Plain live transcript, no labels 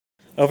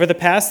Over the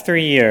past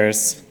 3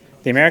 years,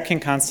 the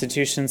American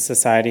Constitution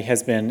Society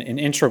has been an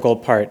integral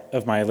part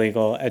of my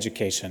legal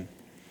education.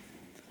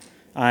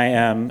 I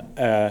am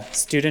a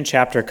student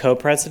chapter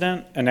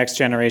co-president, a next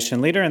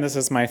generation leader, and this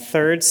is my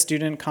third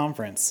student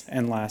conference,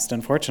 and last,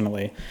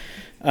 unfortunately.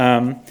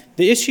 The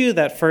issue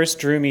that first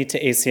drew me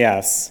to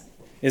ACS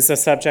is the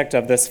subject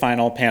of this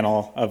final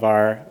panel of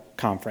our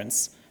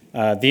conference,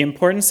 the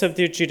importance of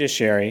the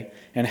judiciary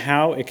and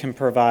how it can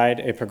provide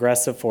a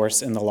progressive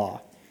force in the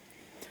law.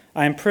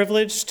 I am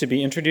privileged to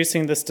be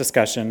introducing this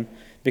discussion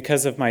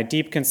because of my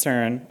deep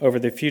concern over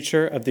the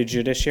future of the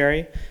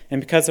judiciary and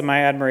because of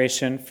my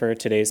admiration for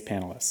today's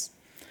panelists.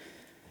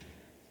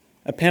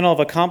 A panel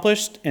of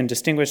accomplished and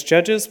distinguished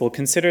judges will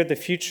consider the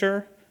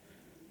future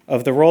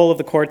of the role of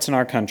the courts in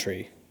our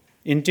country.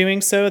 In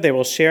doing so, they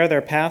will share their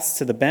paths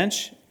to the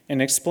bench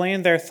and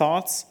explain their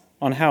thoughts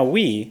on how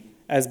we,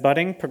 as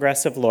budding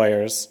progressive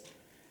lawyers,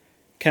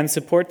 can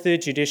support the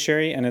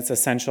judiciary and its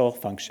essential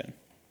function.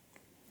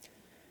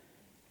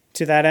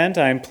 To that end,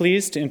 I am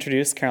pleased to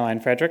introduce Caroline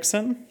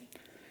Fredrickson,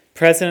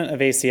 President of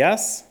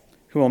ACS,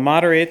 who will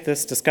moderate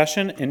this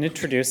discussion and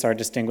introduce our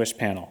distinguished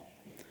panel.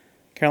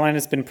 Caroline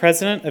has been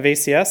president of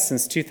ACS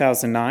since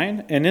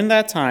 2009, and in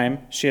that time,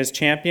 she has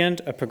championed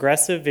a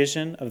progressive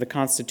vision of the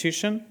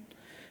Constitution,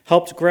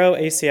 helped grow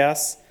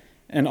ACS,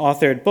 and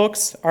authored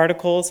books,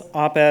 articles,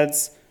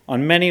 op-eds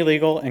on many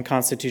legal and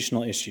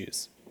constitutional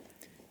issues.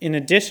 In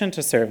addition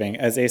to serving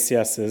as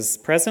ACS's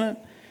president,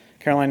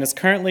 Caroline is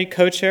currently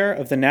co-chair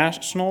of the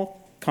National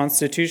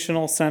Constitution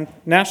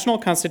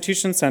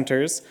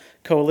Center's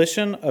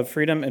Coalition of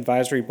Freedom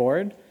Advisory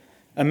Board,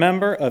 a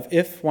member of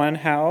If When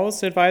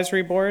How's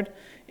Advisory Board,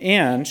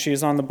 and she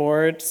is on the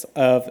boards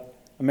of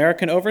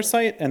American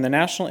Oversight and the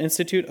National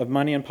Institute of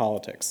Money and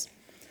Politics.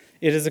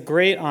 It is a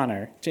great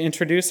honor to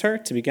introduce her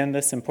to begin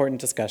this important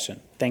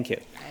discussion. Thank you.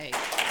 Hey.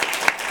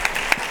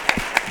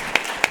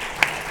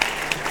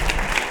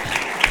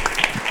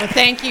 Well,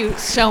 thank you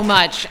so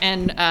much.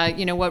 And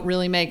what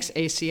really makes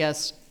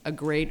ACS a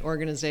great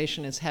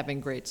organization is having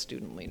great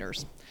student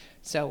leaders.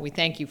 So we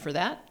thank you for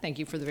that. Thank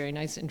you for the very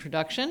nice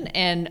introduction.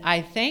 And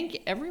I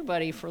thank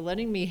everybody for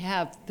letting me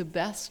have the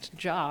best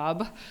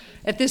job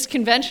at this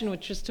convention,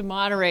 which is to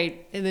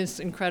moderate this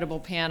incredible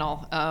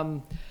panel.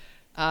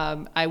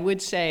 I would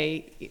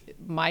say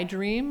my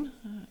dream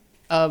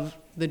of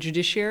the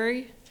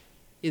judiciary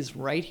is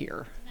right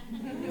here.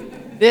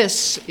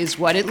 This is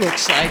what it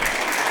looks like.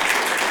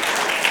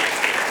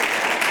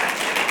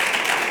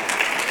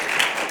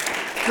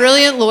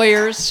 Brilliant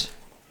lawyers,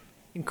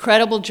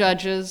 incredible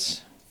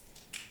judges,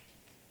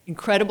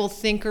 incredible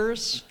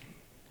thinkers,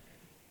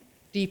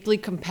 deeply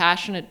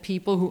compassionate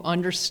people who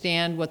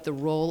understand what the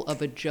role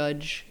of a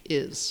judge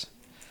is.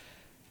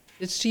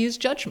 It's to use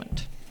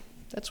judgment.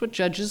 That's what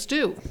judges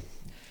do.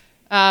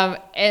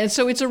 And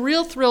so it's a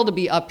real thrill to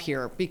be up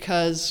here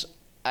because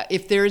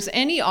if there's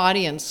any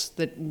audience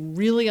that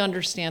really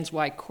understands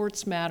why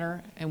courts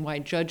matter and why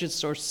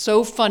judges are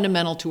so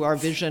fundamental to our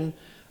vision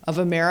of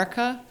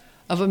America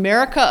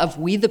of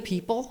we the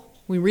people.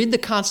 We read the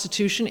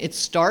Constitution, it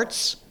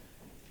starts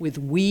with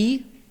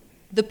we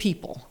the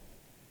people.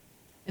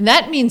 And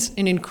that means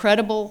an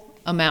incredible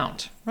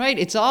amount, right?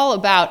 It's all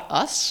about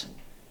us.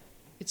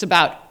 It's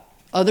about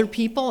other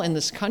people in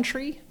this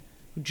country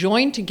who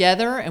join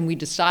together and we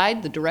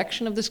decide the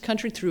direction of this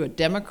country through a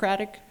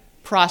democratic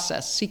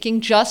process, seeking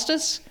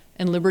justice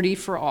and liberty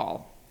for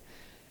all.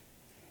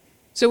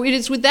 So it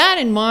is with that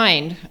in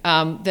mind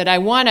that I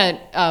want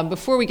to,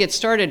 before we get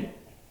started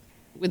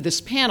with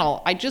this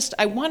panel,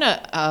 I want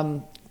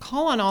to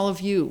call on all of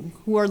you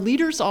who are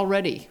leaders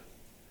already.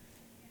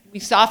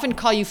 We often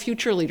call you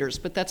future leaders,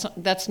 but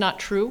that's not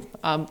true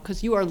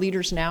because you are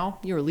leaders now.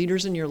 You are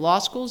leaders in your law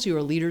schools. You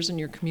are leaders in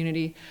your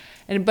community.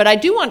 But I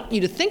do want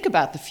you to think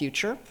about the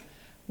future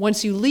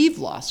once you leave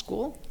law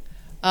school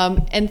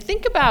and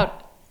think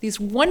about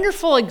these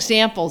wonderful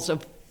examples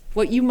of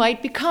what you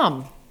might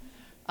become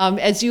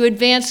as you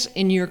advance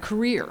in your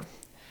career.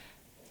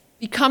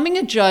 Becoming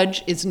a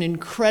judge is an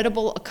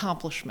incredible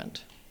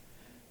accomplishment.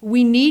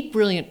 We need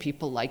brilliant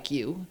people like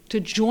you to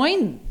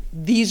join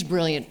these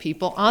brilliant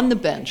people on the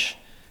bench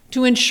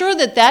to ensure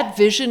that that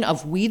vision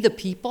of we the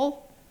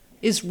people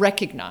is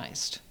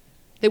recognized,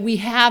 that we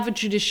have a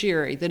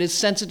judiciary that is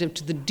sensitive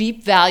to the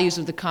deep values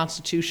of the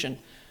Constitution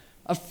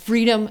of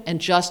freedom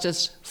and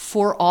justice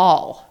for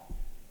all.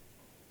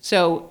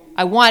 So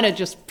I want to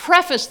just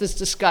preface this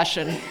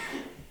discussion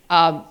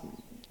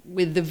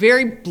with the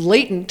very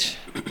blatant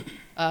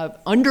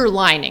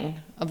underlining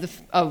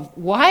of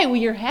why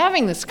we are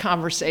having this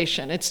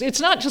conversation.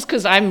 It's not just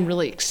because I'm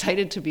really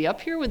excited to be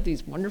up here with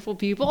these wonderful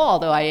people,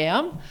 although I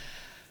am,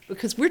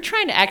 because we're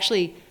trying to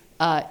actually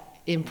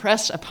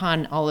impress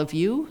upon all of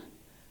you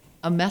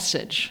a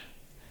message,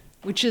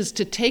 which is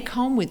to take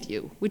home with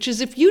you, which is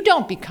if you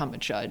don't become a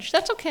judge,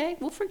 that's okay,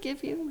 we'll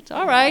forgive you, it's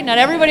all right. Not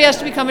everybody has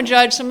to become a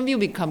judge. Some of you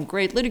become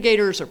great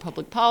litigators or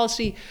public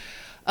policy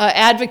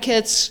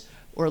advocates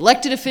or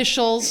elected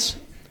officials,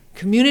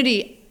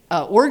 community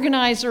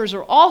organizers,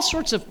 or all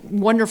sorts of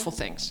wonderful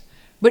things.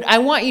 But I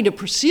want you to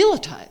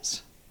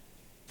proselytize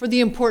for the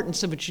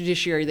importance of a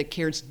judiciary that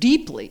cares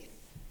deeply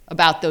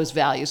about those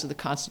values of the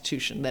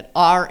Constitution that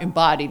are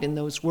embodied in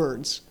those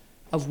words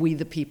of we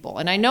the people.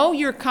 And I know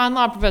your con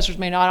law professors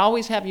may not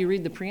always have you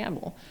read the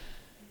preamble,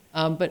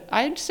 but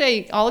I'd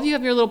say all of you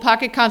have your little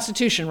pocket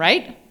Constitution,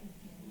 right?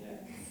 Yes.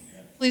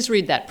 Please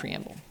read that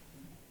preamble,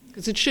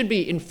 because it should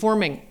be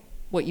informing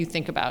what you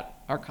think about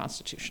our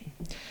Constitution.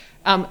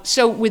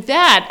 So with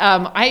that,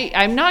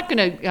 I'm not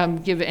going to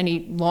give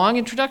any long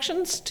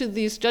introductions to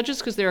these judges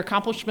because their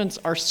accomplishments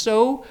are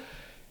so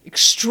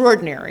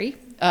extraordinary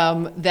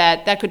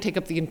that could take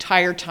up the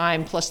entire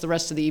time plus the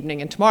rest of the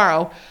evening and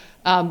tomorrow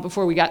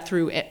before we got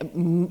through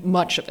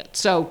much of it.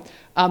 So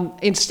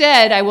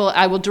instead, I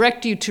will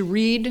direct you to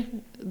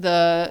read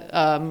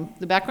the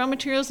background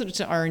materials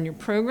that are in your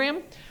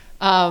program.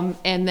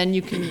 And then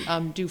you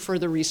can do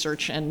further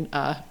research and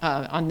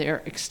on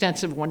their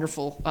extensive,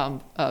 wonderful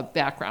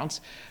backgrounds.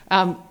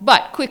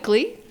 But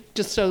quickly,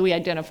 just so we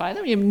identify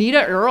them, you have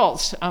Nita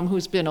Earls,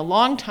 who's been a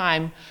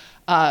long-time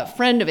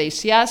friend of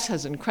ACS,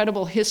 has an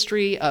incredible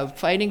history of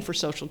fighting for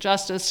social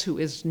justice, who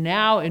is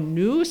now a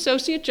new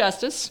Associate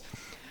Justice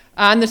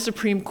on the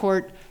Supreme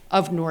Court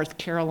of North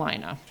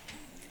Carolina.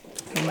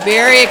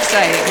 Very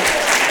exciting.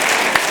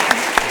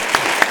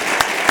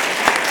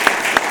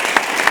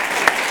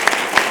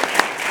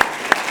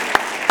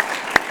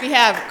 We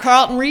have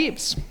Carlton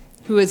Reeves,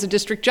 who is a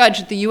district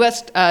judge at the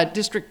U.S.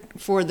 District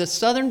for the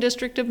Southern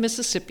District of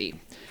Mississippi.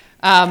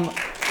 I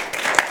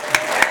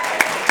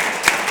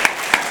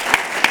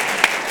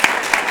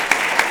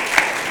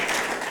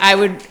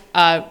would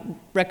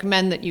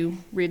recommend that you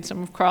read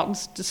some of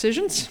Carlton's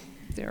decisions.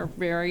 They're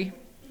very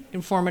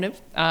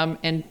informative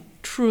and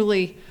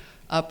truly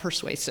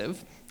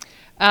persuasive.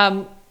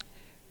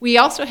 We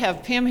also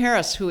have Pam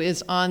Harris, who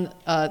is on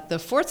the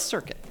Fourth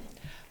Circuit.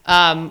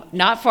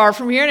 Not far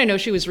from here, and I know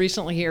she was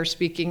recently here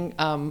speaking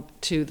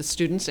to the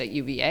students at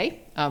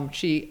UVA.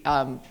 She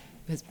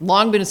has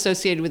long been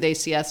associated with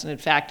ACS, and in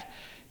fact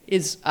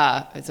is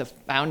a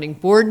founding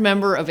board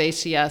member of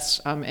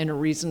ACS, and a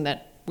reason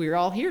that we're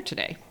all here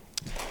today.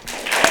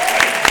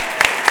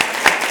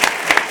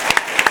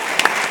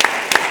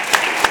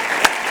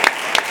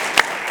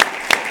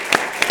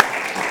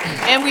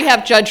 And we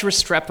have Judge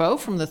Restrepo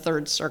from the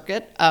Third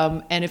Circuit.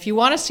 And if you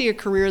want to see a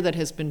career that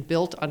has been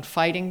built on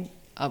fighting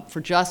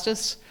for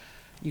justice,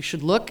 you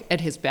should look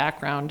at his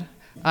background.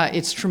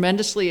 It's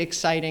tremendously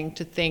exciting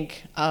to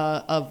think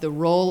of the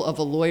role of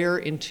a lawyer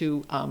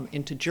into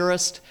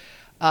jurist,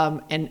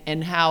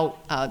 and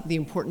how the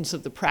importance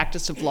of the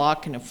practice of law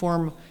can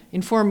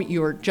inform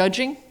your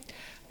judging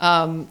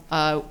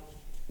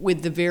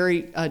with the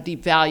very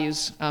deep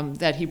values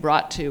that he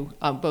brought to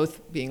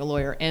both being a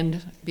lawyer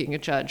and being a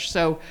judge.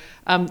 So,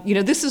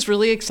 this is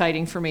really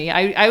exciting for me.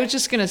 I was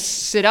just going to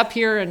sit up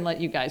here and let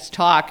you guys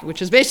talk,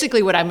 which is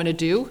basically what I'm going to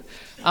do.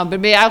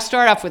 But I'll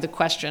start off with a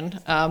question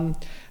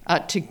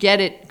to get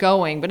it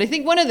going. But I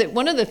think one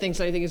of the things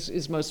that I think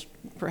is most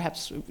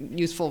perhaps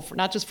useful for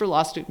not just for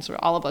law students or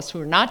all of us who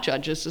are not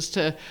judges is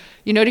to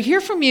hear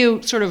from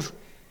you sort of,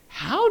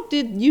 how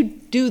did you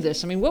do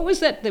this? I mean, what was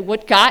that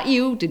what got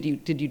you? Did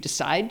you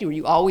decide?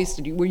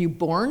 Were you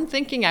born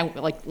thinking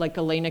like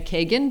Elena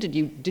Kagan?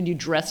 Did you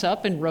dress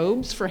up in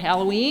robes for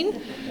Halloween?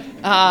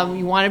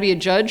 You want to be a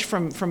judge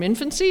from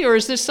infancy, or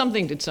is this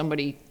something? Did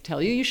somebody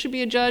tell you should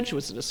be a judge?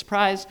 Was it a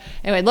surprise?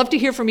 Anyway, I'd love to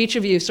hear from each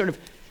of you sort of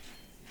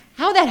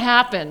how that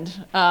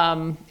happened,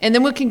 and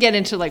then we can get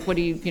into like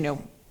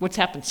what's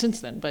happened since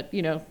then. But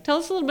tell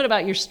us a little bit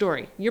about your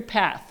story, your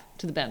path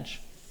to the bench.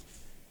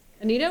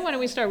 Anita, why don't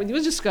we start with you?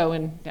 We'll just go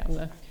down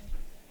the...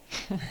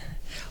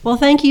 Well,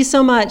 thank you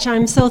so much.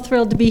 I'm so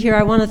thrilled to be here.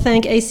 I want to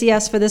thank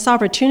ACS for this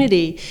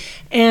opportunity.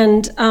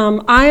 And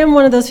I am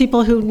one of those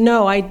people who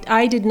know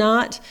I did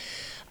not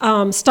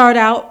start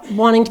out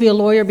wanting to be a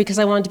lawyer because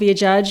I wanted to be a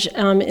judge.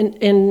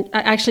 And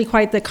actually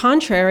quite the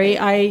contrary.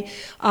 I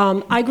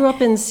grew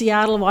up in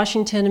Seattle,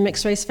 Washington, a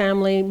mixed-race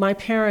family. My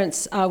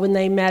parents, when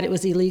they met, it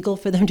was illegal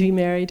for them to be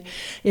married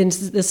in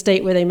the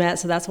state where they met,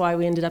 so that's why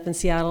we ended up in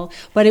Seattle.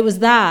 But it was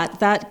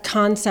that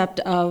concept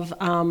of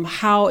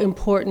how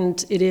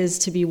important it is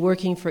to be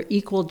working for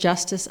equal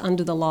justice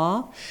under the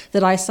law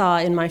that I saw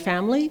in my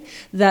family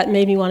that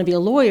made me want to be a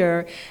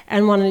lawyer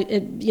and want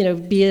to,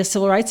 be a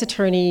civil rights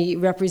attorney,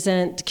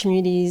 represent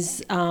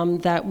communities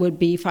that would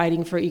be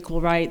fighting for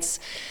equal rights.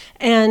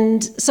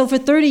 And so for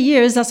 30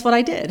 years, that's what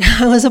I did.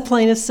 I was a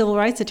plaintiff civil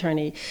rights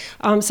attorney.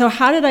 So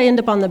how did I end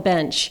up on the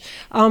bench?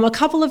 A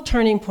couple of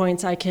turning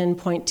points I can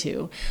point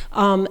to.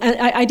 And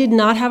I did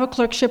not have a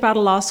clerkship out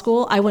of law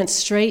school. I went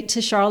straight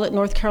to Charlotte,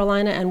 North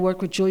Carolina, and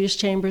worked with Julius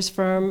Chambers'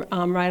 firm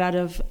right out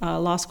of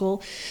law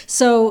school.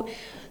 So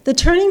the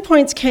turning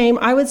points came,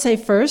 I would say,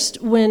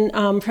 first when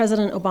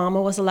President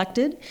Obama was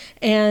elected,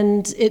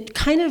 and it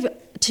kind of,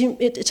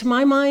 to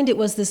my mind, it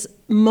was this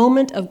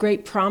moment of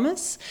great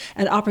promise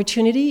and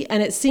opportunity,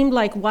 and it seemed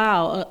like,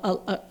 wow,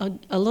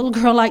 a little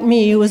girl like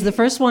me, who was the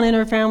first one in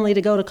her family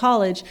to go to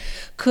college,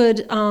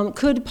 could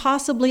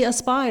possibly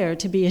aspire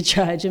to be a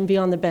judge and be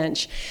on the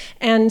bench.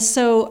 And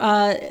so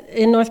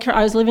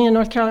I was living in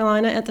North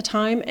Carolina at the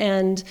time,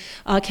 and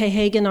Kay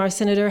Hagan, our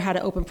senator, had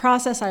an open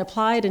process. I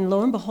applied, and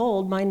lo and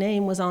behold, my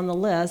name was on the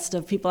list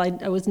of people.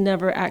 I was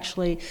never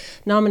actually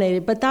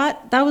nominated, but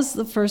that was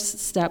the first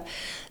step.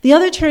 The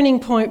other turning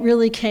point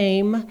really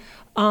came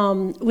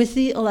with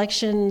the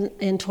election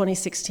in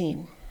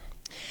 2016,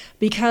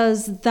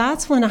 because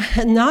that's when I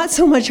had not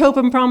so much hope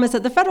and promise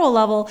at the federal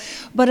level,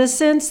 but a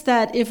sense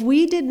that if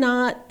we did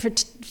not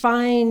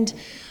find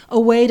a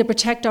way to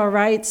protect our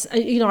rights.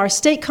 Our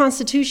state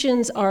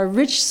constitutions are a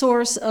rich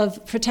source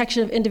of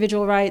protection of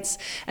individual rights,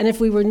 and if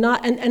we were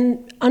not,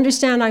 and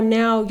understand I'm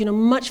now,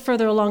 much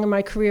further along in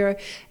my career,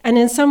 and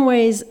in some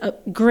ways a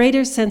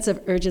greater sense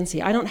of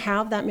urgency. I don't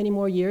have that many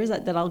more years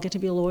that I'll get to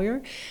be a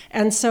lawyer,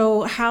 and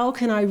so how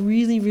can I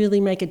really, really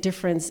make a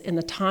difference in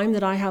the time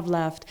that I have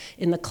left,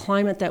 in the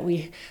climate that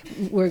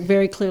we're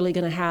very clearly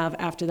going to have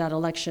after that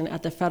election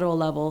at the federal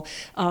level,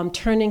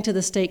 turning to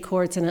the state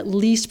courts and at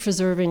least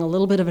preserving a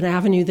little bit of an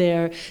avenue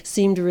there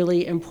seemed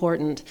really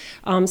important.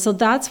 So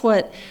that's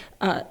what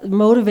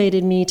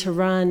motivated me to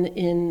run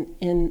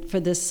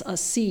for this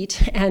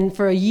seat. And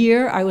for a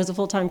year, I was a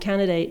full-time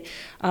candidate,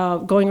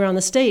 going around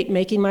the state,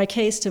 making my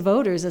case to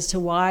voters as to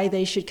why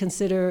they should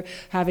consider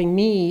having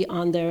me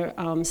on their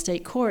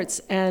state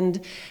courts. And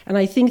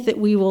I think that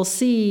we will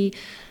see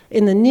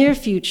in the near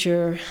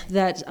future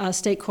that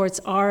state courts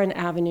are an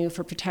avenue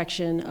for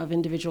protection of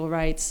individual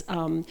rights.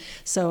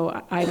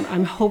 So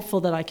I'm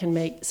hopeful that I can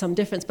make some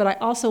difference. But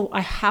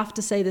I have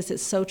to say this,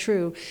 it's so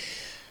true.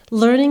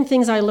 Learning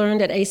things I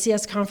learned at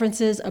ACS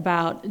conferences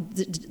about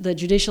the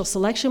judicial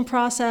selection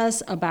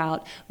process,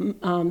 about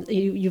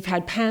you've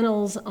had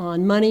panels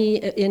on money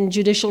in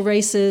judicial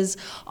races,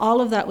 all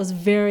of that was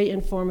very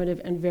informative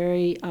and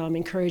very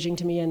encouraging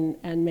to me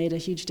and made a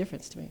huge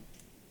difference to me.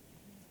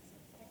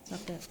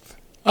 That's it.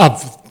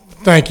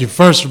 Thank you.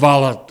 First of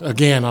all,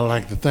 again, I'd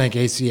like to thank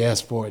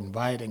ACS for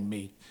inviting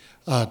me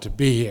to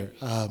be here.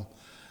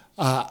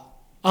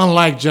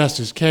 Unlike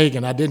Justice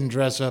Kagan, I didn't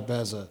dress up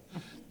as a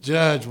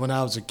judge when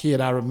I was a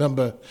kid. I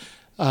remember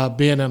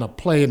being in a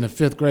play in the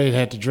 5th grade,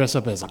 had to dress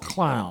up as a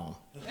clown.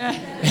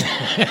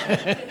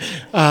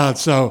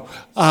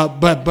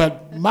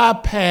 But my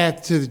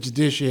path to the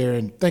judiciary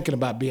and thinking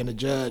about being a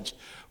judge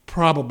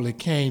probably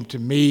came to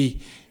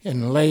me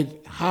in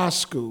late high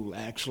school,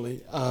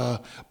 actually,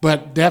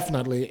 but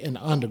definitely in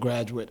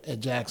undergraduate at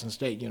Jackson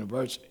State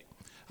University.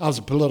 I was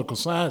a political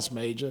science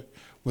major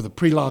with a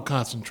pre-law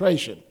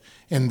concentration,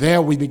 and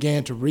there we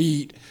began to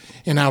read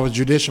in our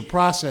judicial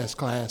process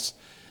class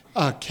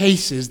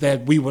cases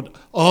that we would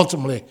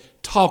ultimately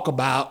talk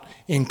about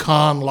in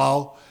con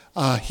law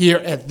here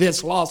at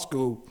this law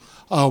school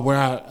where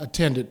I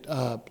attended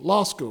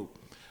law school.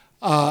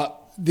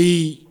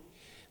 The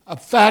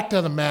fact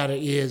of the matter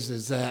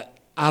is that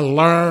I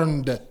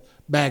learned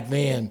back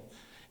then,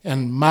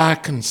 and my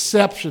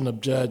conception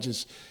of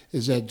judges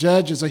is that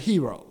judges are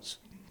heroes.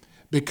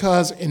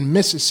 Because in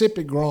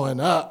Mississippi growing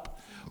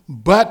up,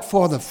 but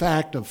for the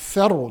fact of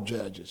federal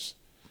judges,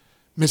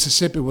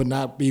 Mississippi would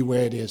not be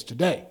where it is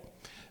today.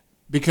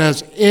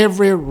 Because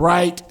every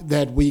right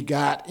that we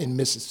got in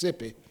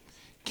Mississippi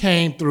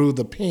came through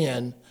the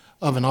pen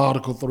of an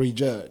Article III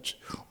judge,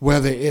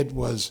 whether it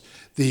was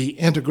the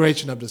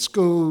integration of the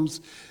schools,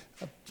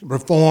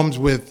 reforms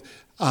with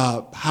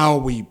how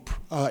we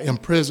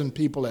imprison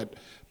people at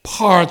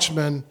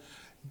Parchman,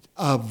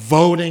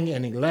 voting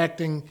and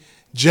electing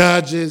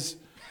judges.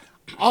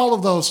 All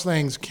of those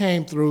things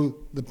came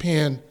through the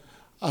pen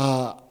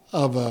of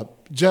a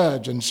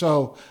judge. And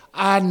so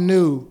I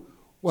knew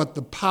what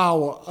the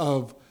power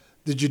of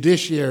the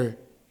judiciary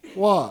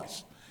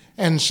was.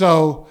 And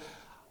so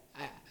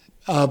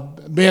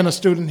being a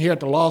student here at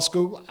the law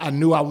school, I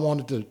knew I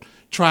wanted to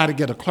try to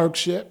get a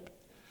clerkship.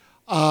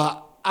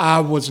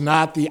 I was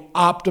not the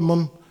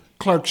optimum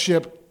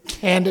clerkship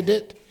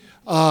candidate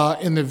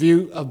in the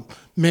view of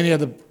many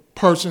of the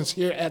persons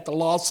here at the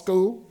law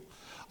school.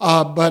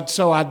 But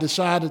so I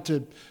decided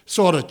to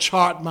sort of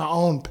chart my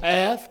own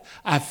path.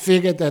 I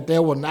figured that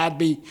there would not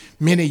be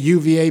many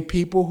UVA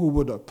people who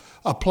would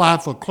apply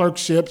for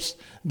clerkships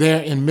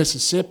there in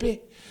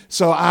Mississippi.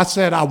 So I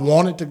said I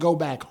wanted to go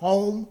back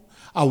home.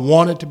 I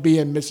wanted to be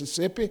in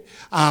Mississippi.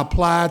 I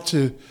applied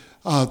to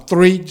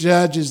 3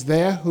 judges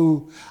there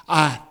who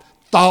I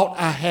thought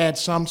I had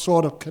some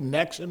sort of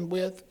connection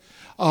with,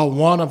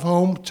 one of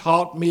whom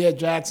taught me at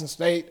Jackson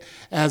State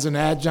as an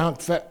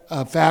adjunct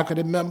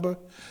faculty member.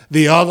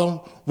 The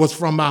other was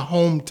from my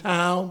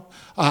hometown.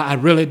 I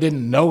really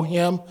didn't know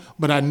him,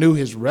 but I knew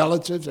his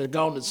relatives. I'd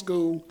gone to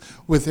school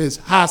with his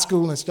high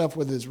school and stuff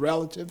with his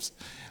relatives.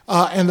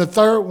 And the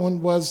third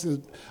one was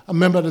a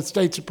member of the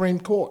state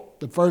Supreme Court,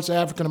 the first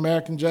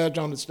African-American judge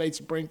on the state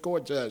Supreme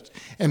Court judge.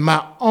 And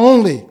my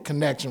only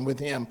connection with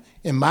him,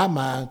 in my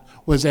mind,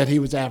 was that he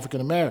was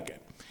African-American.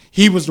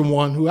 He was the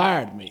one who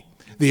hired me.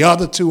 The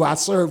other 2 I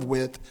serve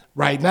with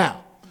right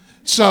now.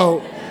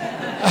 So,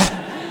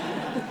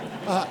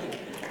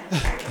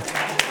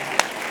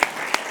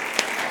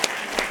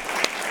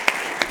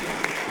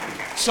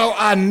 so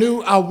I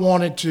knew I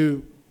wanted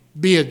to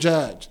be a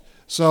judge.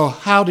 So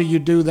how do you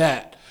do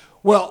that?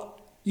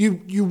 Well,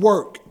 you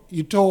work,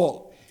 you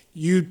toil,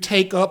 you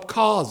take up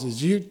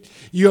causes, you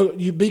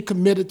be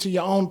committed to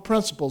your own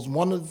principles.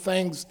 One of the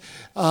things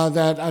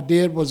that I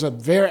did was a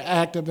very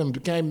active and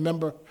became a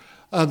member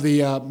of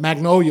the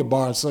Magnolia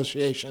Bar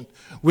Association,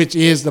 which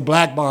is the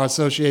Black Bar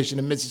Association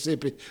in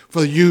Mississippi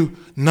for you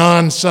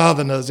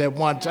non-Southerners at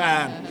one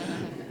time.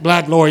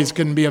 Black lawyers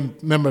couldn't be a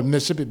member of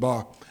Mississippi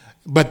Bar.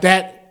 But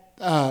that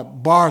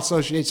bar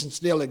association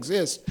still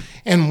exists.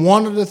 And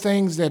one of the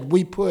things that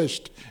we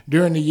pushed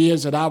during the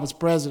years that I was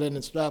president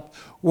and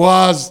stuff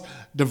was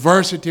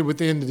diversity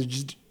within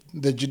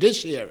the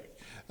judiciary,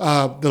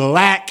 the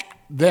lack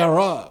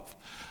thereof.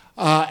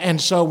 And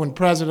so when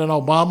President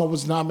Obama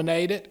was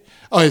nominated,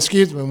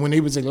 when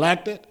he was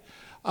elected,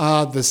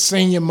 the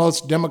senior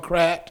most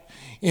Democrat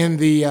in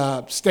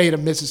the state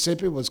of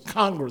Mississippi was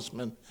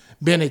Congressman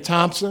Benny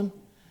Thompson.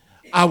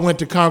 I went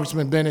to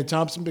Congressman Benny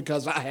Thompson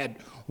because I had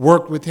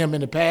worked with him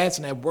in the past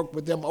and have worked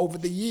with him over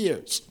the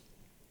years.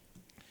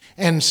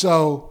 And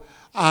so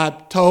I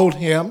told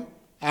him,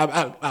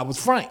 I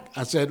was frank.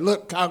 I said,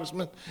 look,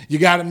 Congressman, you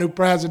got a new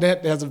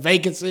president. There's a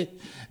vacancy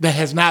that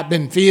has not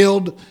been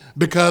filled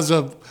because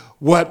of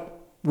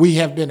what we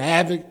have been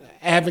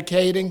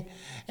advocating.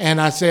 And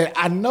I said,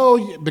 I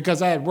know,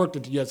 because I had worked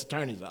at the U.S.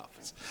 Attorney's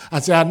Office. I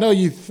said, I know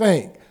you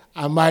think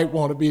I might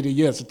want to be the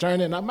U.S.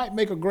 Attorney, and I might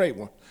make a great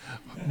one.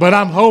 But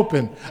I'm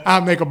hoping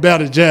I'll make a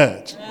better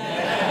judge.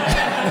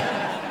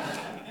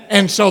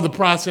 And so the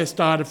process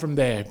started from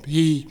there.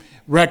 He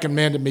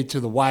recommended me to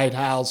the White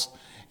House,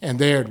 and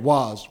there it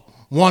was.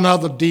 One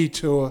other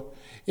detour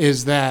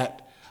is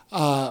that,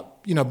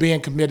 being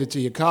committed to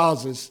your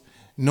causes,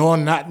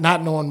 not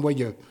knowing where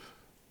your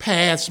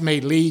past may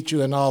lead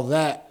you and all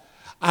that,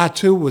 I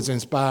too was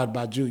inspired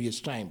by Julius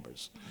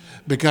Chambers.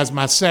 Because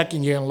my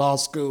second year in law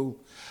school,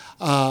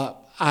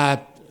 I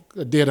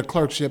did a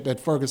clerkship at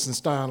Ferguson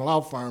Stein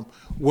Law Firm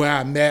where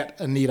I met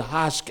Anita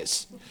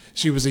Hotchkiss.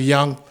 She was a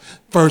young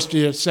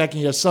first-year,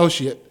 second-year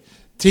associate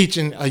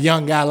teaching a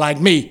young guy like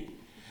me.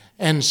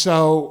 And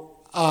so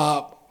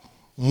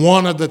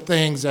one of the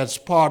things that's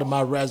part of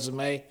my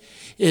resume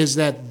is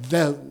that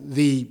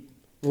the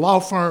law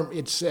firm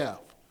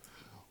itself,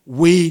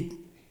 we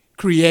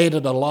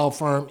created a law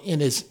firm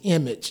in its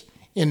image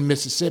in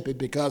Mississippi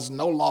because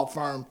no law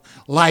firm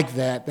like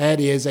that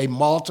is a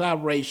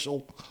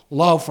multiracial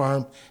law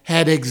firm,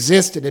 had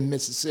existed in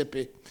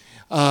Mississippi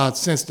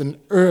since the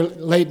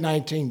late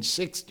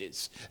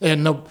 1960s. There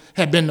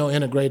had been no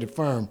integrated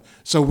firm.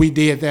 So we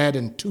did that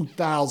in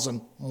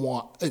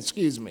 2001,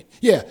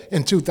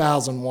 in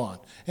 2001.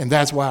 And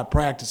that's why I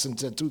practiced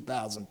until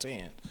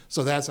 2010.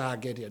 So that's how I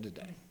get here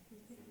today.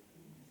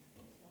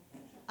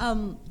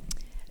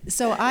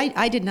 So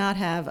I did not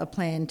have a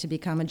plan to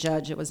become a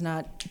judge. It was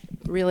not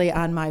really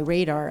on my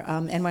radar.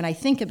 And when I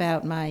think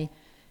about my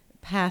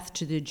path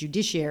to the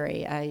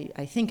judiciary,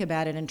 I think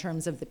about it in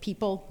terms of the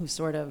people who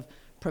sort of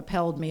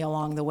propelled me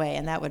along the way.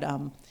 And that would,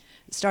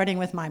 starting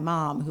with my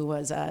mom, who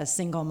was a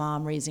single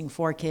mom raising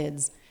 4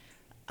 kids,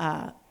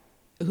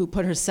 who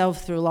put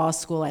herself through law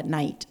school at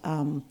night.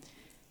 And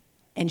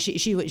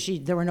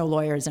there were no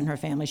lawyers in her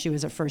family. She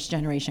was a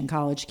first-generation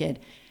college kid.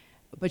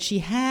 But she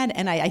had,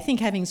 and I think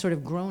having sort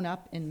of grown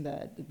up in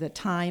the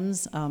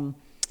times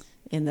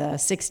in the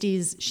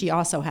 60s, she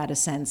also had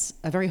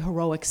a very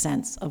heroic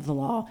sense of the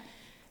law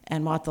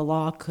and what the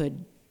law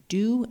could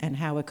do and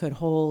how it could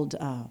hold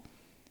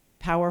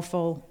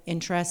powerful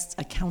interests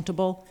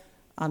accountable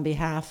on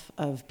behalf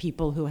of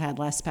people who had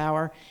less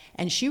power.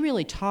 And she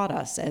really taught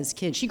us as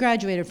kids. She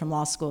graduated from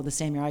law school the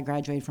same year I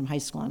graduated from high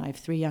school, and I have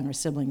 3 younger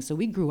siblings, so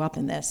we grew up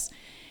in this.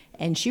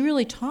 And she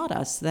really taught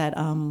us that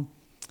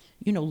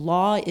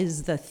law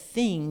is the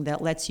thing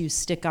that lets you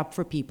stick up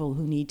for people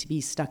who need to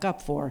be stuck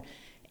up for,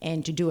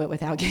 and to do it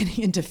without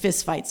getting into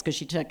fistfights, because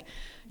she took,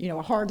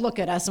 a hard look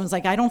at us and was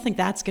like, I don't think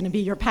that's going to be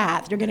your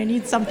path. You're going to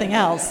need something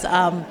else.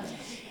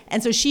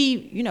 And so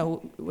she,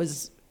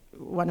 was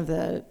one of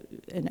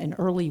an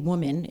early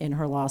woman in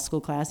her law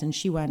school class, and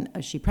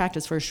she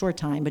practiced for a short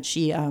time, but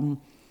she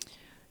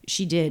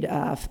did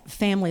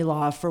family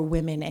law for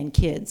women and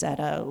kids at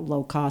a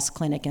low-cost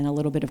clinic and a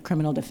little bit of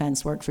criminal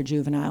defense work for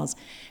juveniles.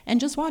 And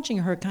just watching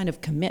her kind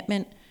of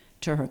commitment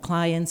to her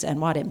clients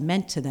and what it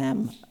meant to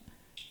them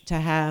to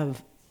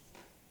have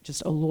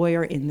just a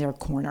lawyer in their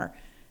corner,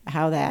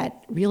 how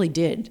that really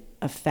did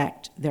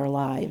affect their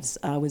lives,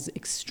 was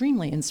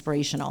extremely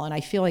inspirational. And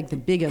I feel like the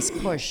biggest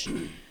push,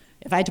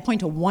 if I had to point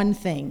to one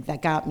thing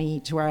that got me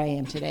to where I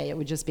am today, it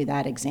would just be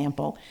that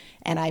example.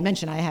 And I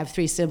mentioned I have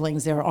 3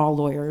 siblings. They're all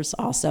lawyers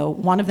also.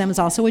 One of them is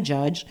also a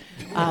judge.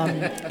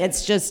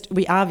 It's just,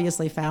 we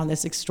obviously found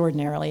this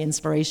extraordinarily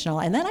inspirational.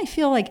 And then I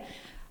feel like,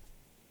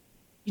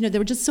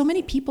 there were just so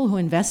many people who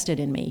invested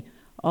in me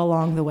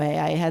along the way.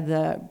 I had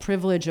the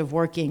privilege of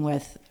working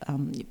with,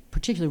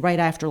 particularly right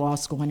after law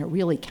school when it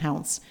really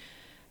counts,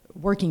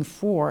 working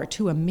for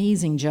two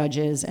amazing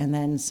judges and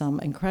then some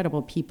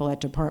incredible people at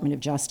Department of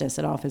Justice,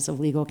 at Office of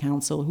Legal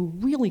Counsel, who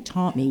really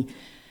taught me,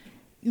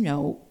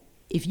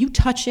 if you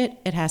touch it,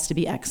 it has to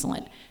be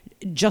excellent.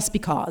 Just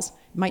because.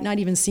 It might not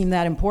even seem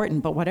that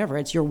important, but whatever,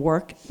 it's your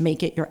work,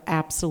 make it your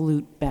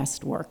absolute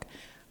best work.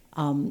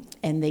 And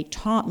they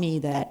taught me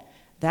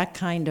that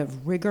kind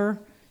of rigor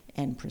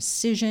and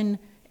precision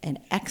and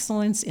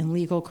excellence in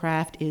legal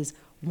craft is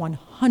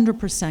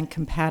 100%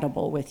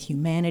 compatible with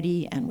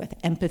humanity and with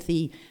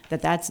empathy,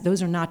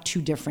 those are not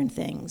two different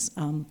things.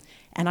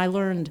 And I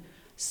learned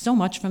so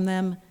much from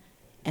them.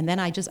 And then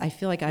I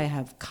feel like I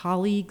have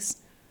colleagues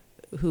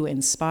who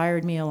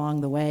inspired me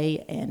along the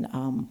way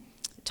and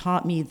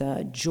taught me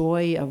the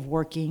joy of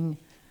working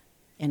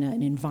in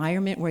an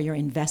environment where you're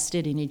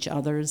invested in each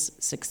other's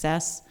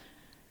success.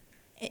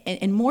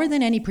 And more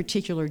than any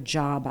particular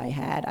job I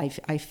had,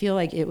 I feel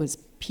like it was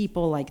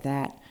people like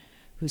that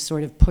who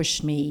sort of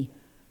pushed me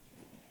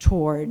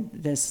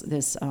toward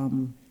this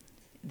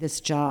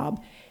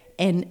job.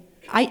 And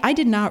I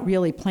did not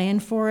really plan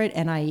for it,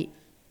 and I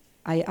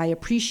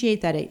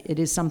appreciate that it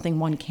is something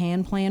one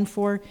can plan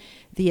for.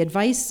 The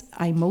advice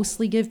I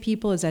mostly give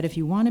people is that if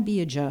you want to be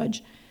a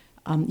judge,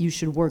 you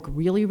should work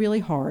really,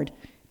 really hard,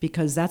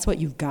 because that's what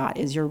you've got,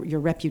 is your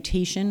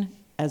reputation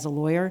as a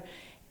lawyer.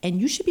 And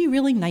you should be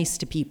really nice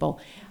to people,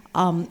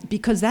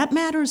 because that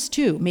matters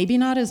too. Maybe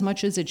not as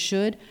much as it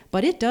should,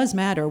 but it does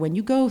matter. When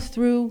you go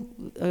through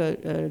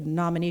a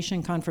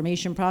nomination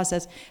confirmation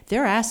process,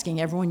 they're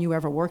asking everyone you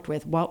ever worked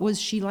with, what was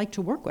she like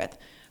to work with?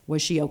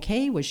 Was she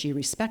okay? Was she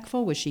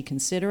respectful? Was she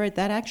considerate?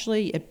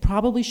 It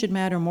probably should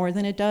matter more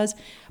than it does,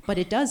 but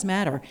it does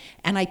matter.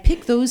 And I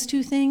pick those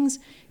two things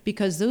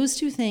because those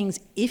two things,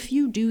 if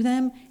you do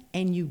them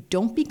and you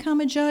don't become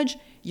a judge,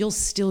 you'll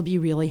still be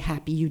really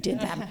happy you did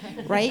them,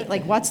 right?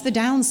 Like, what's the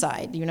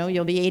downside?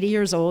 You'll be 80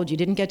 years old, you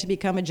didn't get to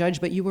become a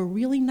judge, but you were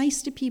really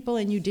nice to people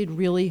and you did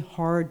really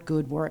hard,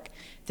 good work.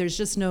 There's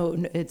just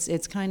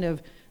it's kind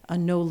of a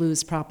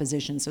no-lose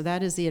proposition. So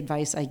that is the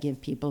advice I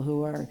give people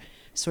who are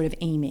sort of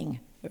aiming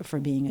for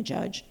being a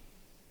judge.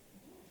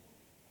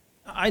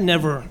 I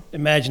never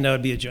imagined I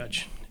would be a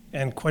judge.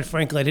 And quite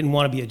frankly, I didn't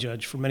want to be a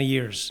judge for many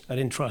years. I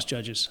didn't trust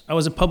judges. I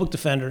was a public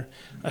defender.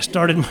 I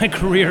started my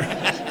career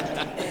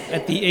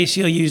at the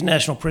ACLU's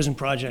National Prison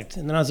Project.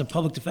 And then I was a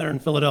public defender in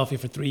Philadelphia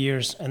for 3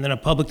 years, and then a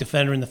public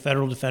defender in the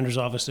Federal Defender's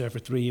Office there for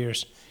 3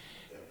 years.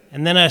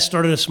 And then I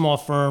started a small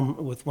firm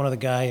with one other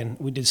guy, and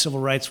we did civil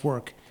rights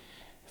work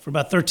for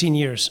about 13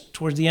 years.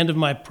 Towards the end of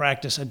my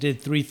practice, I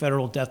did 3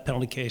 federal death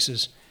penalty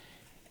cases.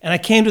 And I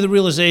came to the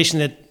realization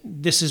that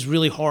this is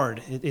really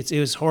hard. It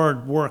was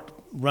hard work,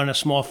 run a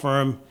small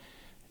firm,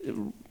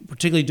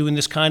 particularly doing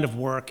this kind of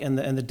work, and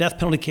the death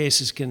penalty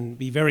cases can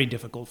be very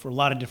difficult for a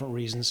lot of different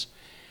reasons.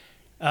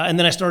 And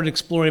then I started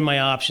exploring my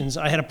options.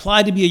 I had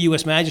applied to be a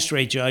U.S.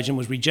 magistrate judge and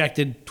was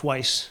rejected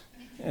twice.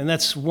 And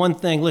that's one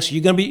thing. Listen,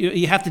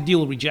 you have to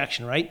deal with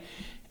rejection, right?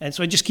 And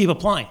so I just keep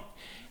applying.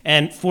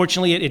 And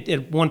fortunately,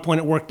 at one point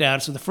it worked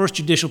out. So the first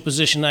judicial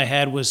position I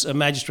had was a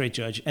magistrate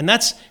judge. And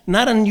that's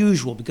not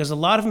unusual, because a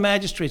lot of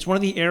magistrates, one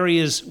of the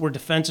areas where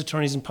defense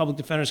attorneys and public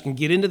defenders can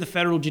get into the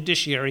federal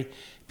judiciary,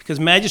 because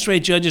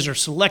magistrate judges are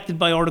selected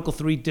by Article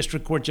III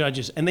district court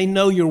judges, and they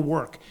know your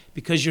work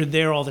because you're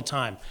there all the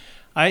time.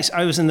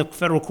 I was in the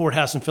federal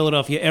courthouse in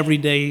Philadelphia every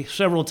day,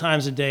 several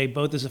times a day,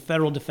 both as a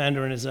federal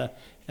defender and as a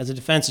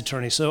defense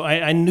attorney. So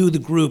I knew the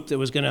group that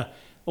was going to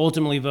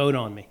ultimately vote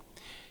on me.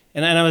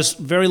 And I was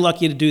very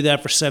lucky to do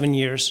that for 7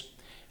 years.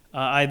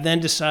 I then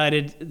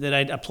decided that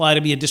I'd apply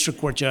to be a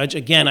district court judge.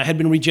 Again, I had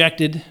been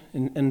rejected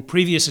in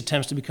previous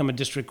attempts to become a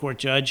district court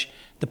judge.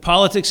 The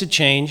politics had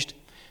changed.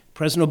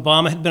 President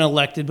Obama had been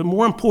elected, but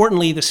more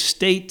importantly, the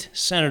state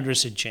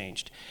senators had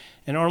changed.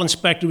 And Arlen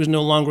Specter was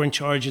no longer in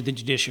charge of the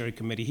Judiciary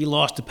Committee. He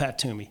lost to Pat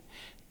Toomey.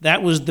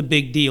 That was the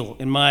big deal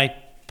in my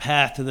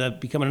path to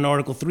becoming an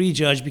Article III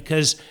judge,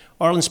 because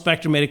Arlen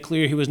Specter made it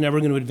clear he was never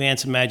going to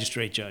advance a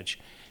magistrate judge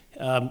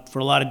for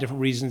a lot of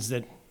different reasons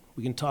that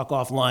we can talk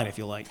offline if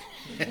you like,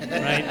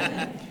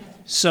 right?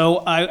 So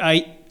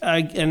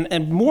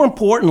and more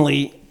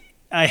importantly,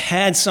 I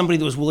had somebody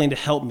that was willing to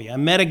help me. I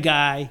met a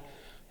guy,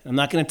 I'm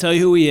not going to tell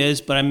you who he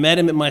is, but I met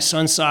him at my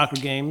son's soccer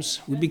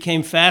games. We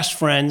became fast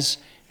friends.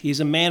 He's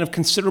a man of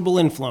considerable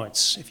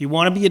influence. If you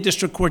want to be a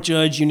district court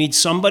judge, you need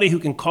somebody who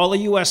can call a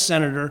U.S.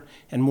 senator,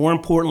 and more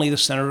importantly, the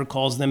senator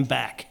calls them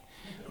back,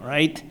 all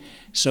right?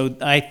 So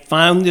I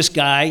found this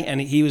guy,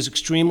 and he was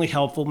extremely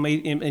helpful,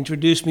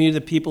 introduced me to the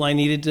people I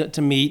needed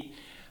to meet.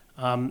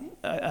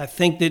 I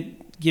think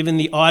that given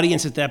the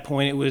audience at that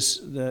point, it was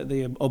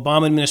the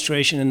Obama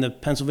administration and the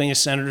Pennsylvania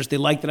senators. They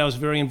liked that I was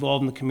very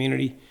involved in the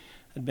community.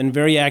 I'd been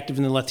very active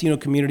in the Latino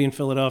community in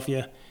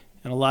Philadelphia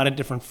and a lot of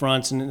different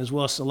fronts, and as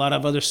well as a lot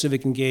of other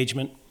civic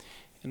engagement.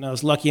 And I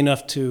was lucky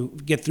enough to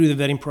get through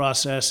the vetting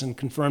process and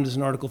confirmed as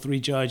an Article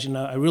III judge, and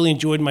I really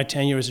enjoyed my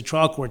tenure as a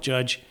trial court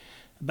judge.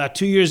 About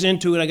 2 years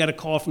into it, I got a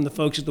call from the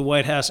folks at the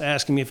White House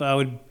asking me if I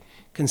would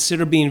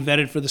consider being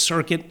vetted for the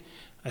circuit.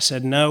 I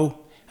said no.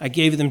 I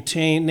gave them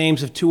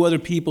names of 2 other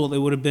people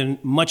that would have been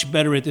much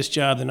better at this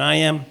job than I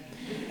am.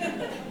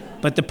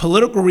 But the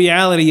political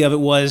reality of it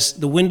was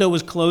the window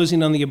was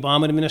closing on the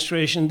Obama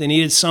administration. They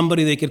needed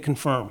somebody they could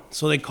confirm.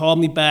 So they called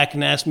me back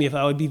and asked me if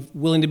I would be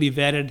willing to be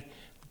vetted.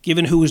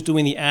 Given who was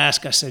doing the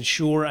ask, I said,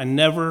 sure.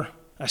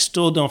 I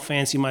still don't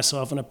fancy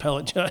myself an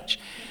appellate judge.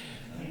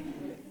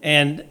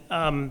 And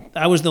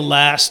I was the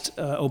last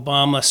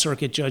Obama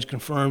circuit judge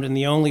confirmed and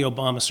the only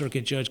Obama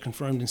circuit judge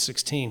confirmed in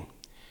 2016.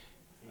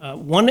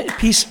 One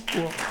piece,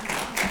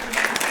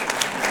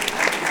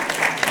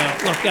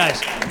 look,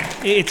 guys,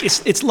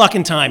 it's luck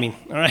and timing,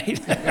 all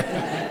right?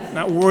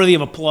 Not worthy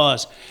of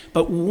applause.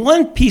 But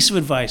one piece of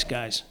advice,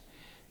 guys,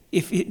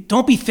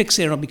 don't be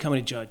fixated on becoming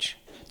a judge.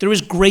 There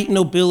is great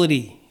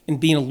nobility in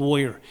being a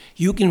lawyer.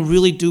 You can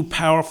really do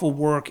powerful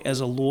work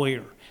as a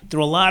lawyer. There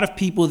are a lot of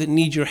people that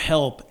need your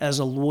help as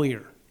a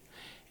lawyer.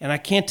 And I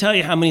can't tell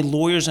you how many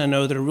lawyers I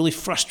know that are really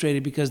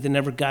frustrated because they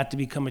never got to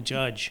become a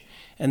judge.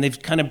 And they've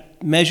kind of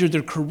measured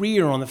their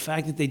career on the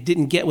fact that they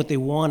didn't get what they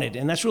wanted.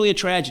 And that's really a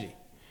tragedy.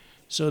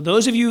 So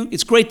those of you,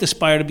 it's great to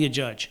aspire to be a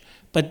judge.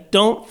 But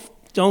don't,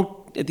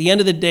 at the end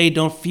of the day,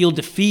 don't feel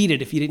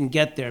defeated if you didn't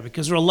get there,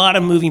 because there are a lot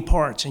of moving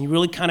parts, and you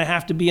really kind of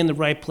have to be in the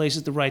right place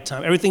at the right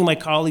time. Everything my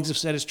colleagues have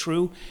said is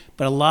true,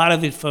 but a lot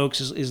of it,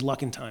 folks, is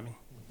luck and timing.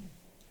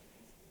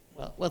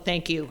 Well,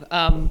 thank you.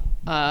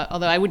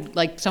 Although I would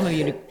like some of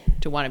you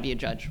to want to be a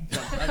judge.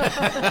 So,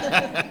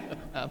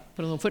 put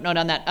a little footnote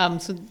on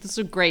that. So this is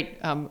a great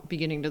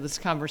beginning to this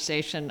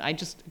conversation. I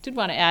just did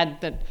want to add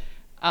that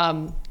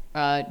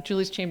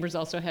Julius Chambers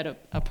also had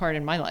a part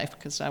in my life,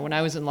 because when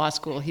I was in law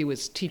school, he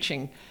was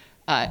teaching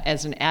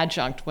as an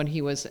adjunct when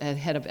he was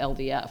head of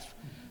LDF.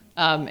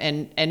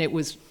 And it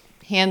was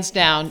hands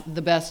down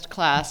the best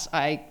class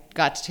I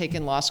got to take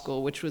in law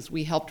school, which was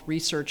we helped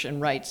research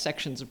and write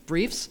sections of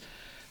briefs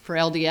for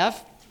LDF.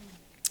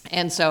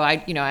 And so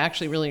I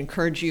actually really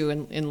encourage you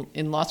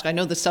in law school. I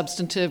know the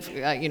substantive,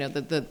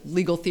 the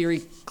legal theory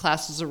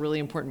classes are really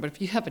important, but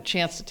if you have a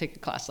chance to take a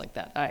class like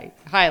that, I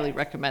highly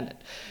recommend it.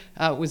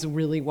 It was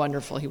really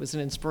wonderful. He was an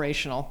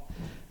inspirational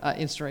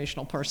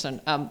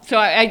person. So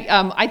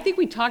I think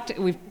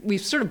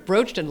we've sort of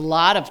broached a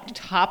lot of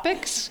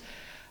topics.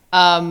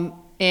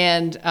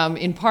 And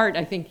in part,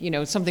 I think,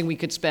 something we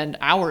could spend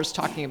hours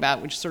talking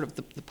about, which is sort of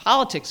the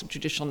politics of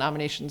judicial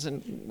nominations.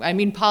 And I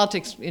mean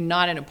politics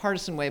not in a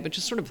partisan way, but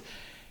just sort of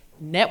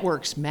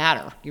networks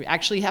matter. You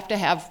actually have to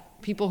have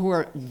people who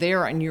are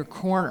there in your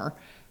corner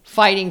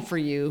fighting for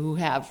you, who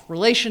have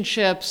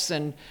relationships.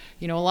 And,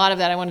 a lot of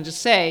that I wanted to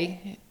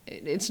say,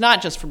 it's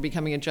not just for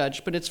becoming a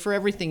judge, but it's for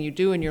everything you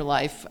do in your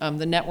life.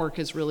 The network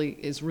is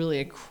really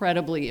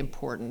incredibly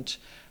important.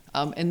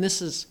 And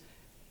this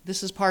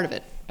is part of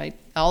it, right?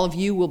 All of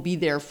you will be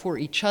there for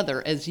each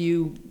other as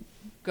you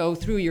go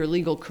through your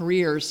legal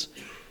careers.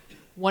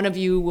 One of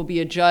you will be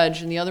a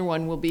judge, and the other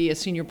one will be a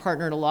senior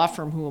partner at a law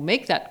firm who will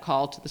make that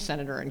call to the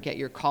senator and get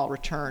your call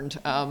returned.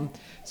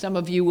 Some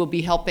of you will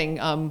be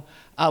helping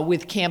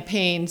with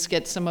campaigns,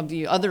 get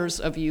others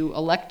of you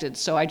elected.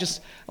 So I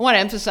want to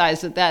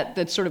emphasize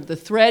that sort of the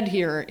thread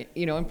here,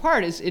 in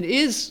part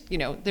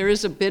there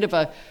is a bit of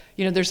a,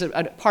 there's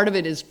a part of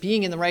it is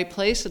being in the right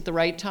place at the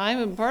right time,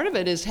 and part of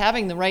it is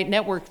having the right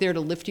network there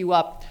to lift you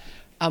up,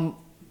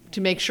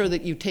 to make sure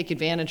that you take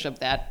advantage of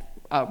that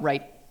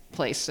right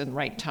place and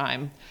right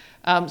time.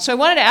 So I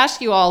wanted to ask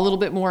you all a little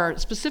bit more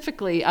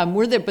specifically,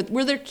 were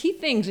there key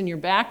things in your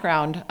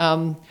background,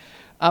 or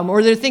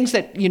are there things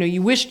that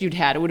you wished you'd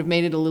had? It would have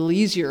made it a little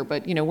easier.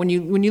 But when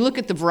you look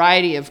at the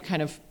variety of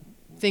kind of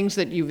things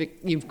that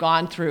you've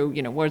gone through,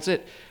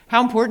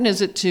 how important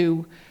is it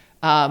to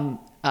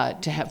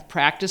have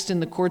practiced in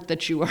the court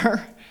that you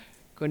are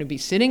going to be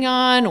sitting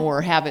on,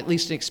 or have at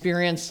least an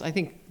experience? I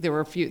think there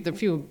were a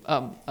few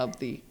of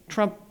the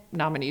Trump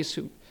nominees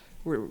who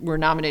were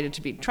nominated to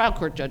be trial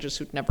court judges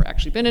who'd never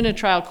actually been in a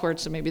trial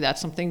court, so maybe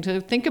that's something to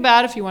think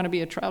about if you want to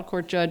be a trial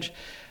court judge.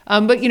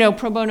 But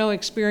pro bono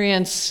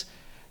experience,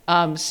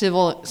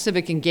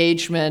 civic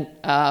engagement,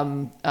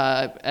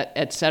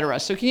 et cetera.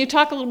 So can you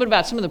talk a little bit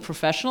about some of the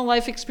professional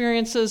life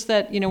experiences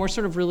that were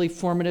sort of really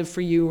formative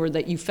for you, or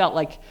that you felt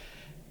like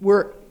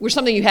were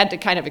something you had to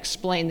kind of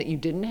explain that you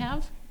didn't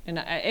have? And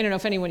I don't know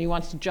if anyone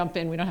wants to jump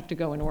in. We don't have to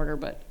go in order,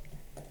 but.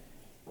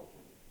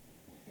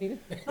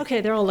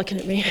 Okay, they're all looking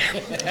at me.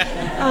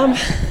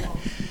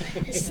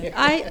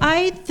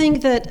 I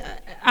think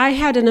that I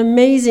had an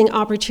amazing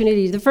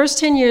opportunity. The first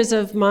 10 years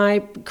of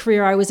my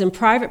career, I was in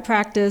private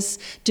practice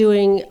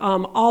doing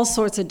all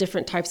sorts of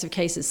different types of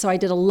cases. So I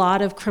did a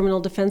lot of criminal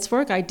defense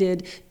work. I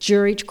did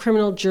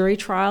criminal jury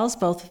trials,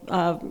 both,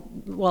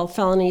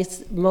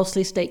 felonies,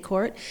 mostly state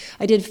court.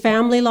 I did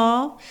family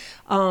law.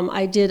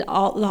 I did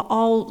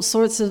all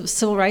sorts of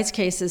civil rights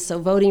cases, so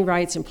voting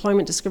rights,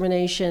 employment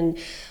discrimination,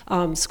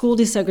 school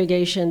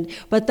desegregation.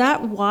 But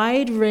that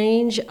wide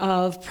range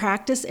of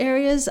practice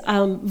areas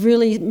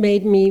really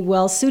made me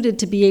well-suited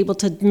to be able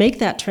to make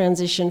that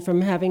transition from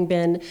having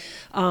been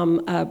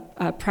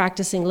a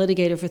practicing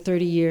litigator for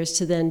 30 years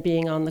to then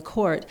being on the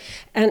court.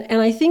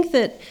 And I think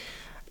that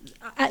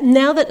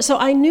So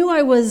I knew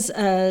I was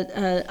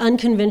an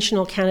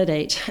unconventional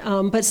candidate,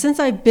 but since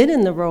I've been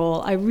in the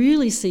role, I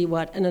really see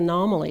what an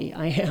anomaly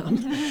I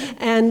am.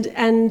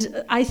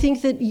 and I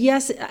think that,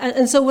 yes,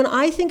 and so when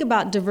I think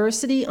about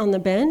diversity on the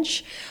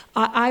bench,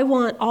 I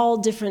want all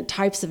different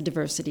types of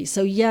diversity.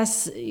 So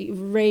yes,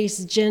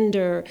 race,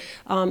 gender,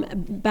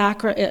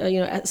 background,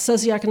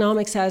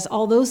 socioeconomics has,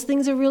 all those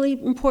things are really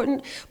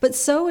important, but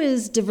so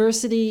is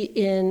diversity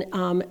in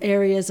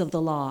areas of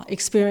the law,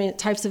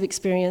 types of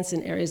experience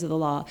in areas of the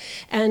law.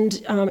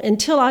 And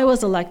until I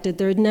was elected,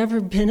 there had never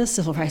been a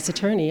civil rights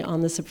attorney on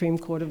the Supreme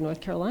Court of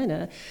North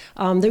Carolina.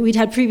 That we'd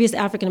had previous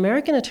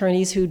African-American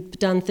attorneys who'd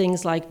done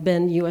things like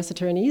been U.S.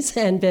 attorneys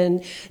and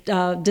been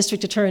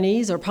district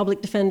attorneys or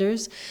public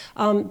defenders.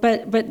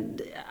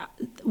 But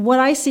what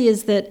I see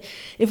is that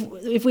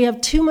if we have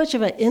too much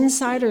of an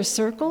insider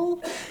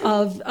circle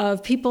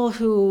of people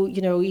who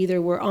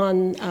either were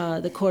on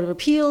the Court of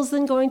Appeals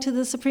then going to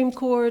the Supreme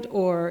Court,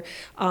 or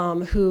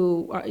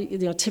who are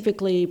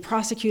typically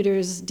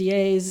prosecutors,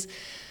 DAs,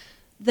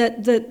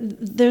 that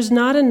there's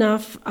not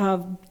enough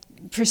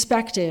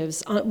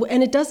perspectives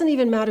and it doesn't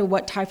even matter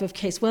what type of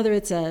case, whether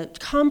it's a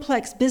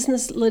complex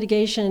business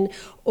litigation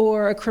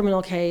or a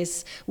criminal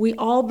case. We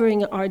all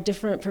bring our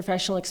different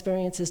professional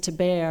experiences to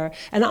bear,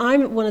 and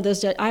I'm one of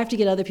those. I have to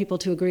get other people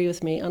to agree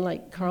with me,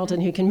 unlike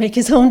Carlton, who can make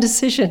his own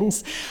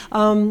decisions.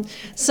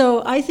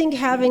 So I think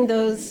having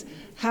those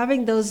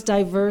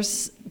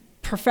diverse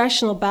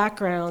professional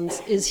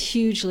backgrounds is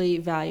hugely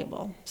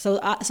valuable. So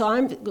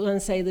I'm going to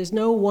say there's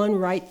no one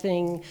right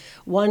thing,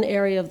 one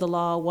area of the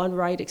law, one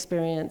right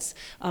experience,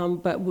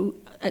 but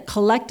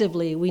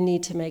collectively we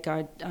need to make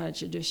our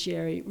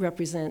judiciary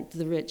represent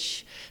the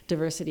rich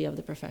diversity of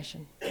the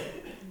profession.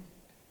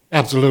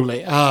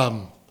 Absolutely.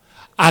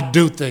 I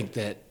do think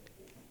that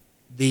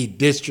the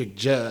district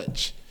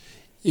judge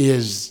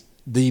is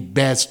the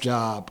best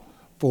job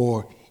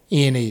for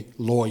any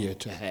lawyer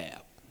to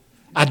have.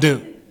 I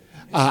do.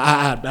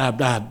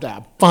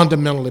 I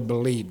fundamentally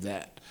believe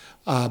that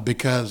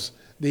because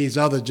these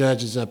other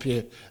judges up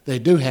here, they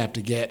do have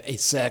to get a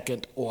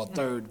second or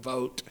third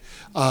vote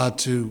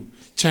to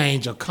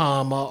change a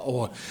comma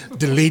or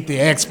delete the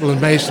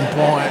exclamation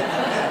point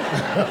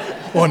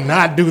or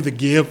not do the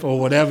GIF or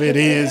whatever it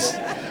is.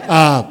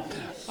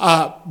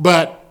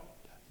 But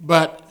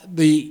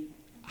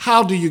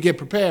how do you get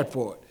prepared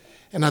for it?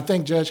 And I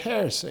think Judge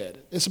Harris said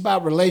it. It's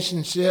about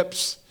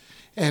relationships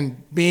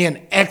and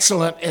being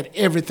excellent at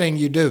everything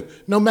you do,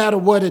 no matter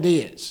what it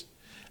is.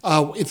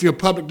 If you're a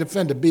public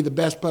defender, be the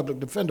best public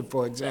defender,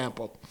 for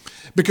example,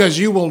 because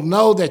you will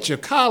know that your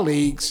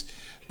colleagues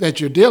that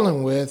you're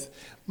dealing with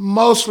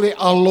mostly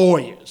are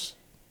lawyers,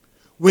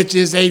 which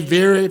is a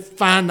very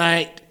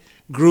finite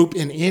group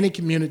in any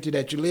community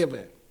that you live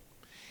in.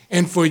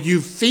 And for you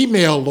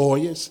female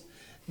lawyers,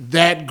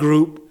 that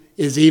group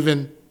is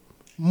even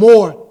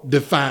more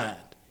defined.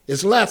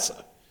 It's lesser.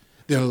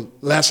 There are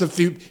lesser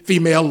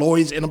female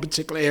lawyers in a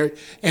particular area,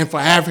 and for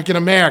African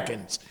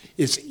Americans,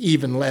 it's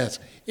even less.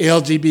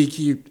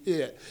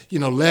 LGBTQ,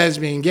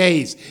 lesbian,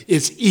 gays,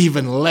 it's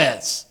even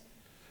less.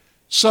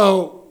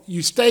 So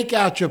you stake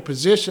out your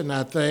position,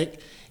 I think,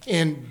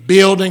 in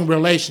building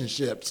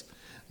relationships,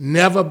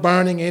 never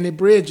burning any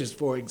bridges,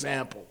 for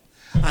example.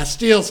 I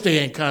still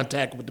stay in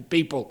contact with the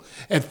people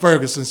at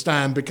Ferguson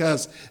Stein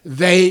because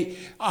they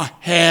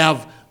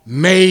have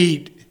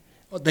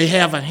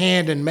a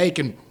hand in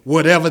making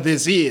whatever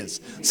this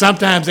is.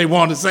 Sometimes they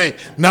want to say,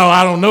 no,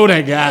 I don't know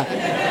that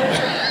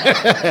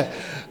guy.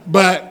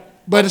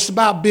 But it's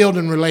about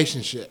building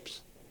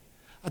relationships.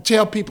 I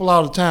tell people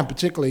all the time,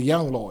 particularly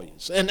young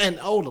lawyers and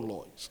older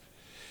lawyers,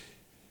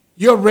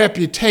 your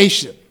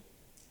reputation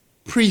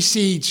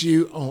precedes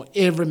you on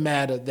every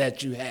matter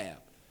that you have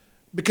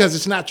because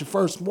it's not your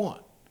first one.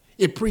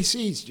 It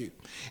precedes you.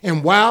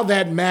 And while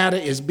that matter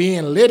is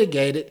being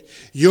litigated,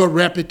 your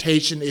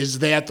reputation is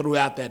there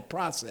throughout that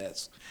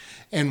process.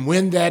 And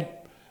when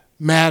that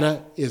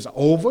matter is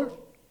over,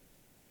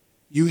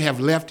 you have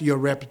left your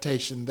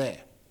reputation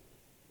there.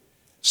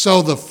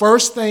 So the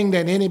first thing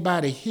that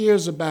anybody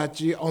hears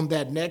about you on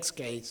that next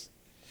case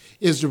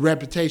is the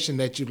reputation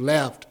that you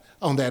left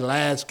on that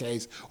last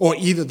case, or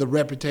either the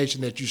reputation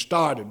that you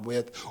started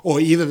with,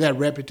 or either that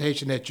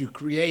reputation that you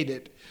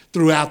created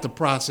throughout the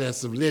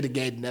process of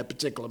litigating that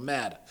particular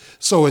matter.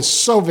 So it's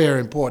so very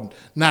important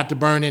not to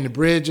burn any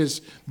bridges,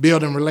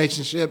 building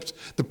relationships.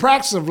 The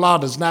practice of law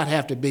does not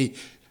have to be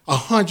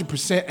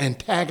 100%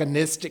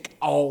 antagonistic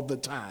all the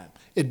time.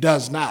 It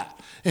does not.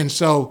 And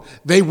so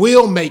they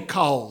will make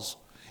calls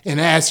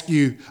and ask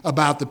you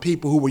about the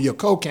people who were your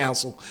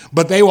co-counsel,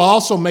 but they will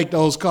also make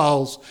those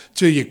calls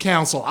to your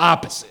counsel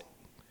opposite.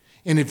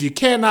 And if you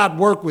cannot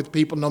work with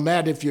people, no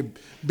matter if you're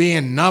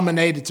being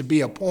nominated to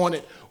be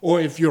appointed or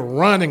if you're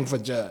running for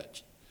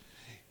judge,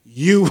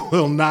 you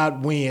will not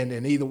win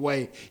in either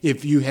way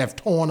if you have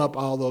torn up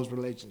all those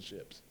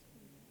relationships.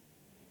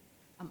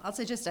 I'll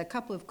say just a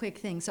couple of quick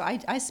things. So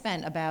I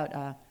spent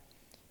about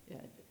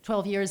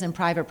 12 years in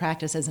private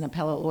practice as an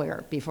appellate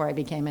lawyer before I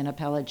became an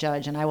appellate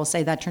judge, and I will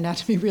say that turned out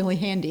to be really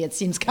handy. It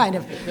seems kind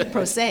of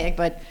prosaic,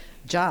 but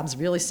jobs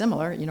really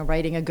similar. You know,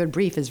 writing a good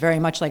brief is very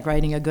much like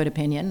writing a good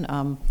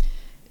opinion.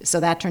 So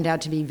that turned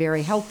out to be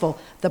very helpful.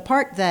 The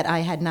part that I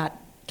had not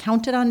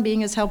counted on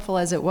being as helpful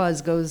as it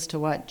was goes to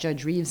what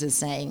Judge Reeves is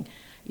saying.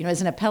 You know,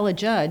 as an appellate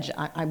judge,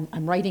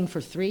 I'm writing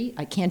for 3.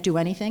 I can't do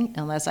anything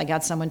unless I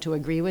got someone to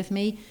agree with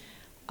me.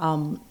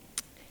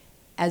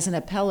 As an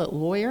appellate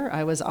lawyer,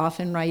 I was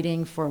often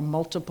writing for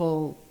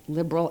multiple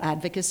liberal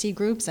advocacy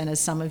groups, and as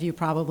some of you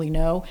probably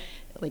know,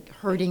 like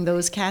herding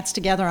those cats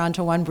together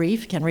onto one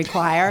brief can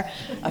require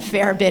a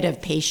fair bit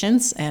of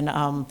patience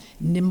and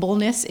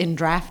nimbleness in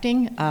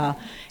drafting.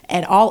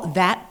 And all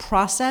that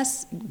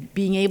process,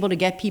 being able to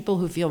get people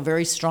who feel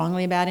very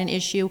strongly about an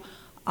issue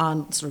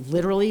on sort of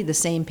literally the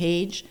same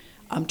page,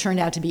 turned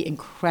out to be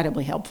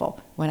incredibly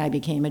helpful when I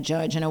became a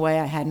judge in a way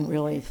I hadn't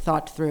really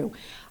thought through.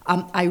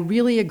 I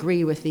really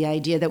agree with the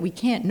idea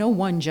that no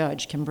one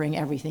judge can bring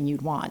everything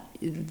you'd want.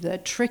 The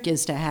trick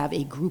is to have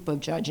a group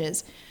of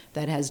judges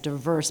that has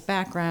diverse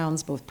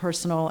backgrounds, both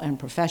personal and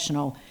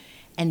professional.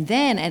 And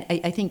then, and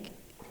I think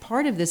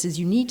part of this is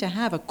you need to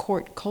have a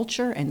court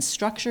culture and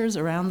structures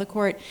around the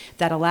court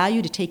that allow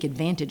you to take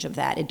advantage of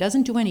that. It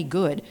doesn't do any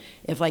good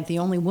if, like, the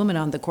only woman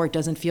on the court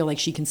doesn't feel like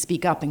she can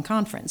speak up in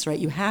conference, right?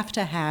 You have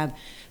to have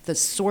the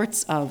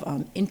sorts of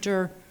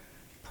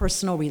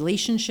interpersonal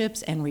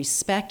relationships and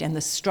respect and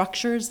the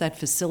structures that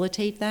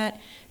facilitate that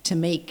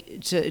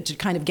to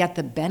kind of get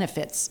the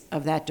benefits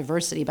of that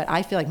diversity. But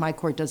I feel like my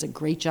court does a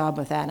great job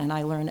with that, and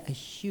I learn a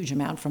huge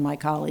amount from my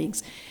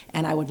colleagues.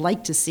 And I would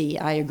like to see,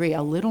 I agree,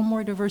 a little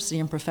more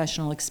diversity and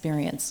professional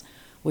experience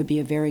would be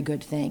a very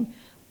good thing.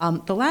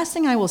 The last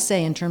thing I will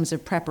say in terms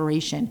of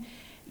preparation,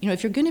 you know,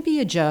 if you're going to be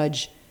a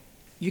judge,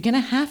 you're going to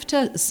have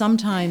to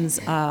sometimes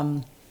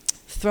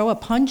throw a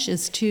punch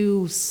is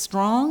too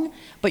strong,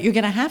 but you're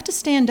going to have to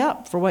stand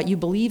up for what you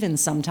believe in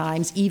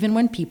sometimes, even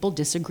when people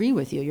disagree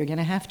with you. You're going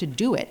to have to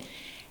do it.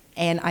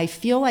 And I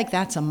feel like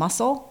that's a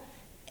muscle,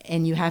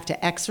 and you have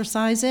to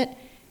exercise it.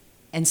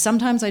 And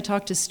sometimes I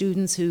talk to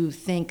students who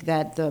think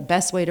that the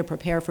best way to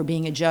prepare for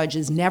being a judge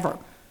is never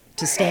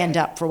to stand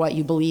up for what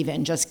you believe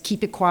in. Just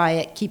keep it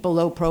quiet, keep a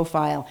low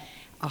profile.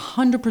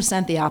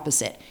 100% the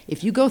opposite.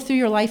 If you go through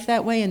your life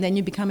that way and then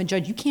you become a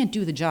judge, you can't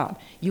do the job.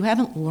 You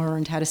haven't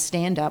learned how to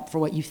stand up for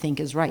what you think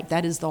is right.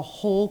 That is the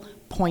whole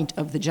point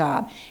of the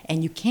job.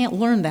 And you can't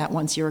learn that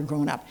once you're a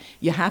grown-up.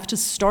 You have to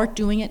start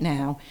doing it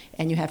now,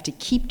 and you have to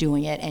keep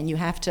doing it, and you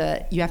have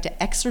to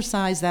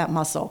exercise that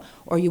muscle,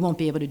 or you won't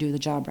be able to do the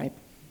job right.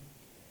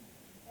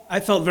 I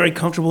felt very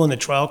comfortable in the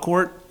trial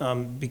court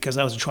because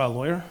I was a trial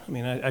lawyer. I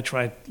mean, I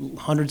tried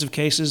hundreds of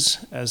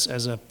cases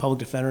as a public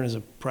defender and as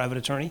a private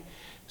attorney.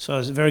 So I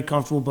was very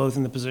comfortable both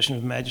in the position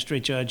of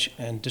magistrate judge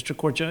and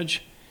district court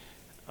judge.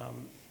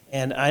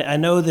 And I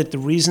know that the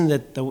reason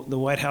that the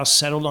White House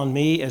settled on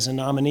me as a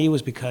nominee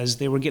was because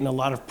they were getting a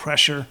lot of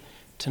pressure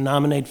to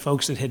nominate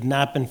folks that had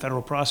not been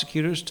federal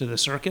prosecutors to the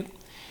circuit.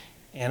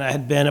 And I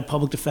had been a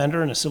public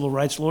defender and a civil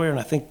rights lawyer, and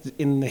I think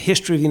in the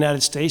history of the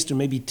United States, there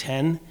may be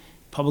 10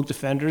 public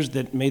defenders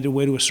that made their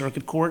way to a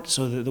circuit court.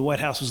 So the White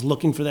House was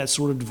looking for that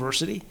sort of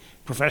diversity.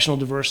 Professional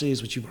diversity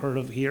is what you've heard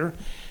of here.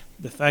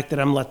 The fact that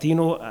I'm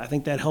Latino, I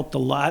think that helped a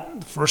lot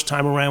the first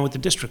time around with the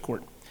district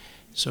court.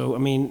 So, I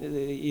mean,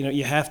 you know,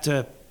 you have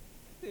to,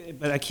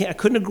 but I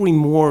couldn't agree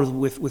more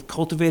with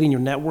cultivating your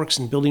networks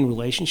and building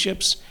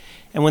relationships.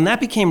 And when that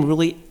became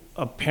really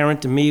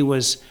apparent to me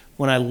was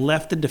when I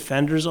left the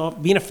defender's office.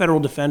 Being a federal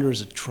defender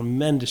is a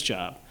tremendous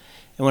job.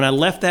 And when I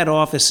left that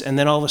office and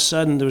then all of a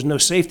sudden there was no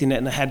safety net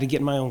and I had to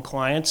get my own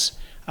clients,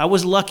 I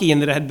was lucky in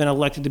that I had been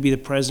elected to be the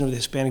president of the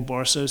Hispanic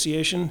Bar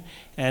Association.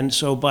 And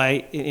so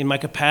in my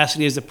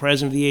capacity as the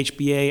president of the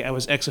HBA, I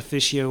was ex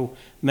officio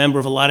member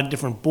of a lot of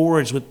different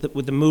boards with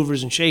the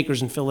movers and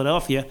shakers in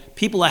Philadelphia,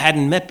 people I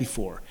hadn't met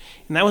before.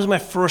 And that was my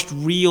first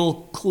real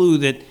clue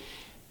that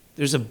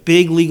there's a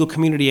big legal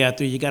community out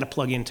there you got to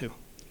plug into.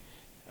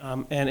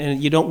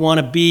 And you don't want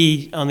to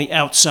be on the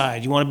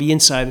outside. You want to be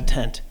inside the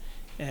tent.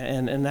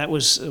 And that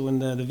was when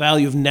the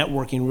value of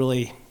networking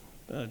really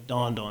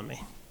dawned on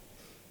me.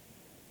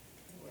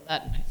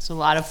 That's a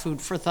lot of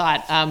food for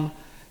thought.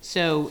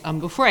 So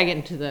before I get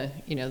into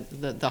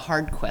the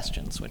hard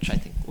questions, which I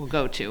think we'll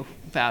go to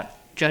about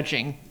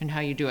judging and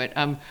how you do it,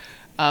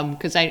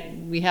 because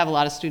we have a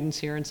lot of students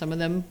here, and some of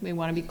them may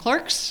want to be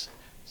clerks,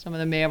 some of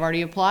them may have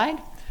already applied,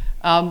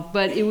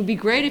 but it would be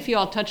great if you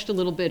all touched a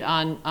little bit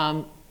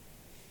on,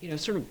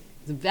 sort of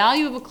the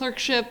value of a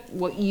clerkship,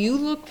 what you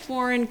look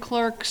for in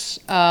clerks,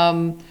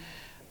 and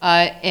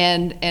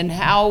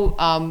how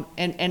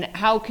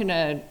can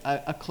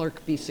a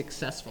clerk be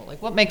successful?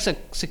 Like, what makes a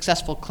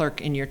successful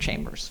clerk in your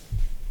chambers?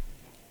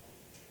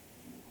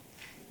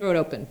 Throw it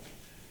open.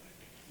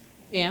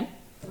 Pam?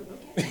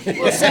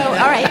 Well, so, all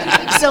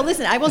right. So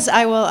listen, I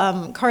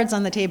will cards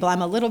on the table.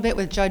 I'm a little bit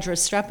with Judge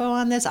Restrepo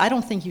on this. I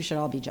don't think you should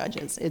all be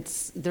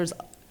judges.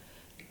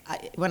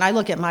 When I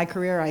look at my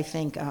career, I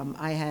think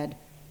I had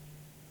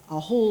a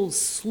whole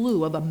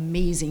slew of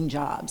amazing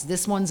jobs.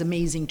 This one's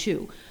amazing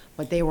too,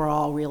 but they were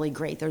all really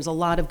great. There's a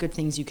lot of good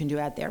things you can do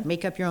out there.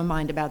 Make up your own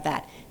mind about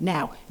that.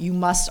 Now, you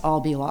must all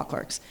be law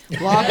clerks.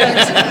 Law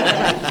clerks,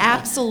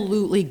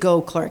 absolutely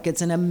go clerk.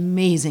 It's an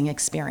amazing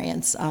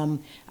experience.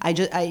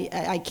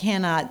 I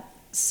cannot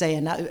say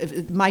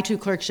enough. My 2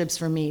 clerkships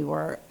for me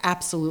were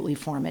absolutely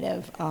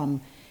formative,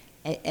 and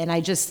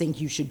I just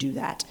think you should do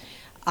that.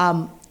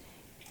 And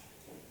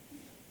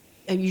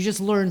you just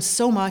learn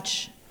so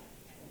much.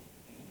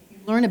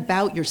 Learn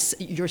about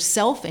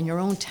yourself and your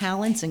own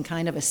talents in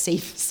kind of a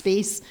safe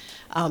space,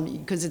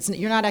 because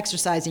you're not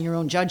exercising your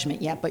own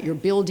judgment yet, but you're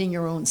building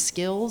your own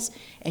skills,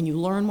 and you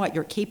learn what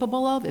you're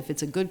capable of. If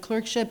it's a good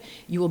clerkship,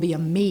 you will be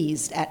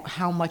amazed at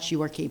how much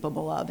you are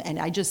capable of, and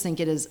I just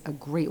think it is a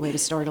great way to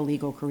start a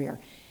legal career.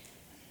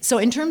 So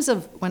in terms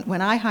of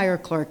when I hire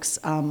clerks,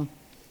 I'm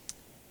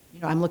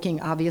looking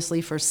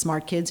obviously for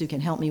smart kids who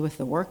can help me with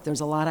the work.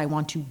 There's a lot I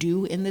want to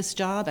do in this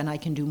job, and I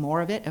can do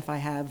more of it if I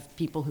have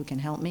people who can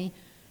help me.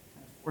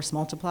 Force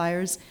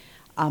multipliers.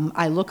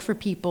 I look for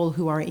people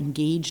who are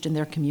engaged in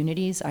their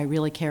communities. I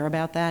really care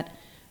about that.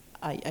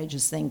 I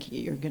just think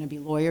you're going to be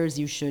lawyers.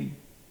 You should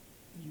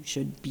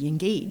be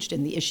engaged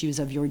in the issues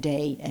of your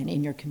day and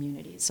in your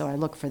community. So I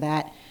look for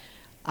that.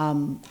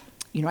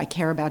 I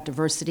care about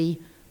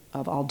diversity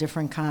of all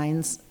different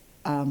kinds.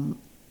 And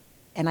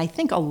I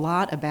think a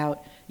lot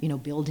about,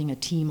 building a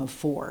team of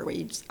 4.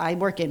 I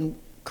work in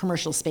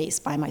commercial space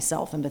by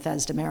myself in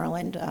Bethesda,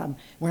 Maryland.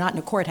 We're not in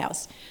a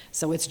courthouse,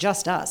 so it's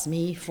just us,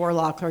 me, 4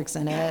 law clerks,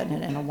 and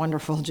a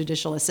wonderful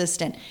judicial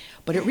assistant.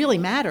 But it really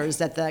matters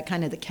that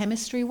the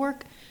chemistry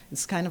work.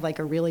 It's kind of like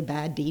a really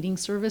bad dating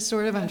service,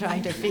 sort of. I'm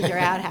trying to figure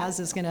out how's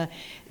this going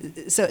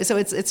to. So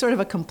it's sort of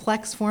a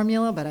complex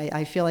formula, but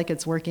I feel like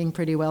it's working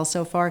pretty well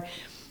so far.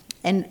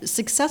 And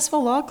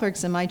successful law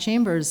clerks in my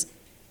chambers,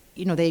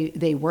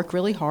 they work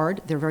really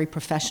hard. They're very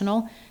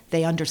professional.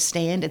 They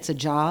understand it's a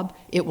job.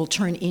 It will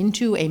turn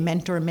into a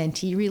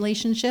mentor-mentee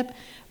relationship.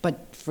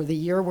 But for the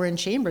year we're in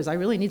chambers, I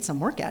really need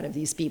some work out of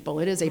these people.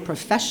 It is a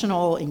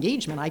professional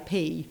engagement. I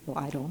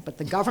don't, but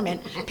the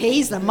government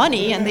pays the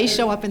money, and they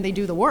show up and they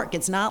do the work.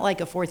 It's not like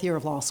a 4th year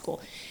of law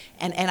school.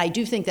 And I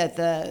do think that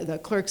the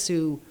clerks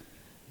who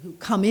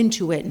come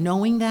into it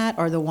knowing that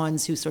are the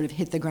ones who sort of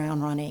hit the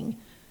ground running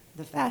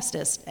the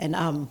fastest. And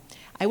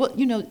I will,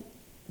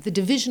 the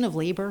division of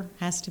labor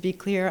has to be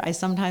clear. I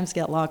sometimes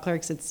get law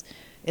clerks,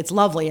 it's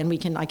lovely,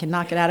 and I can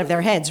knock it out of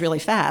their heads really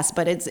fast,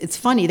 but it's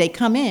funny. They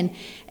come in,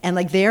 and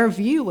their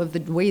view of the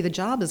way the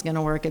job is going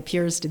to work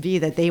appears to be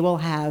that they will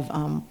have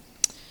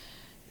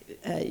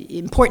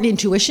important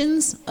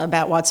intuitions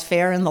about what's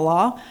fair in the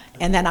law,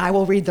 and then I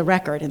will read the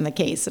record in the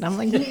case, and I'm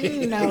like,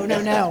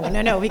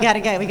 no, we got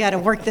to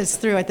work this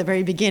through at the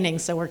very beginning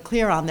so we're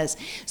clear on this.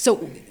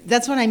 So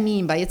that's what I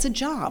mean by it's a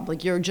job.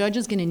 Your judge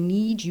is going to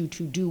need you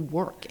to do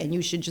work, and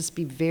you should just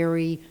be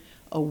very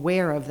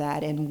aware of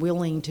that and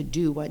willing to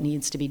do what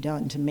needs to be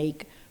done to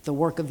make the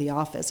work of the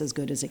office as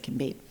good as it can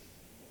be.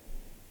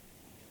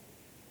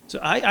 So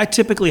I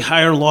typically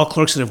hire law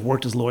clerks that have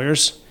worked as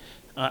lawyers.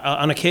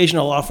 On occasion,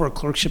 I'll offer a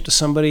clerkship to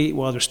somebody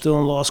while they're still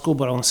in law school,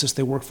 but I'll insist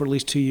they work for at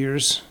least 2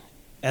 years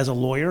as a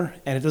lawyer.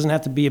 And it doesn't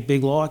have to be a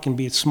big law. It can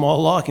be a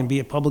small law. It can be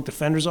a public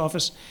defender's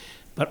office.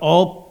 But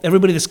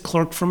everybody that's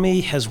clerked for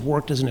me has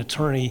worked as an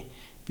attorney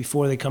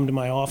before they come to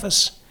my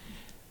office.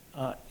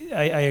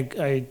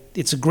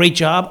 It's a great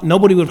job.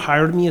 Nobody would have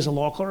hired me as a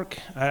law clerk.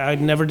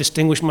 I'd never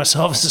distinguished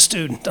myself as a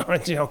student.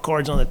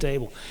 Cards on the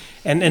table,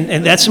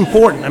 and that's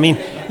important. I mean,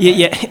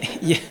 yeah,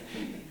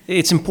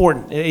 it's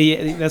important.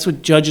 That's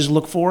what judges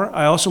look for.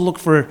 I also look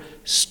for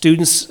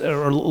students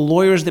or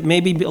lawyers that may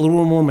be a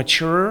little more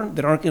mature,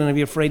 that aren't going to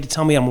be afraid to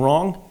tell me I'm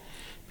wrong,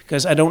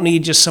 because I don't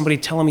need just somebody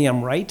telling me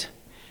I'm right.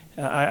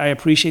 I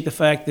appreciate the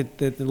fact that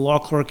the law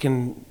clerk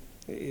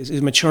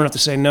is mature enough to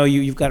say, no,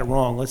 you've got it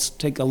wrong. Let's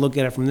take a look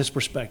at it from this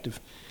perspective.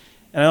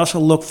 And I also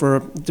look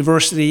for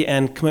diversity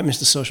and commitments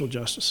to social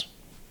justice.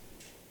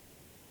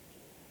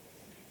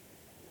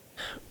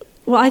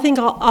 Well, I think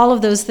all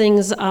of those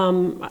things,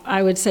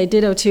 I would say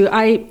ditto to.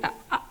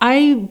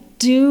 I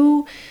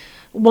do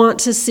want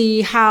to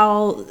see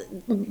how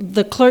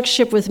the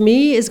clerkship with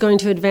me is going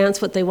to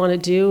advance what they want to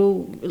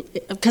do,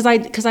 because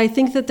I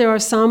think that there are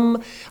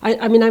some.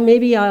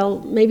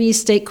 Maybe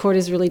state court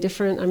is really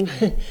different.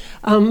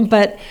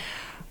 But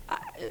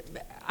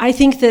I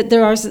think that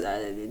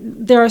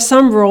there are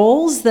some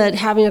roles that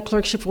having a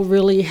clerkship will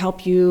really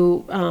help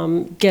you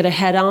get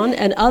ahead on,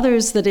 and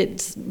others that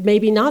it's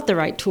maybe not the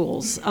right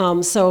tools.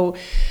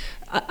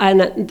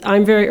 And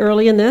I'm very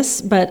early in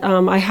this, but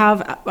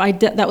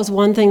that was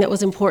one thing that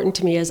was important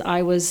to me as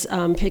I was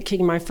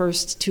picking my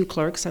first 2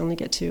 clerks. I only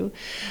get 2.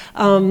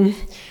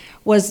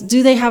 Was,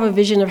 do they have a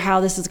vision of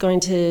how this is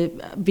going to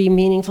be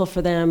meaningful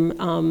for them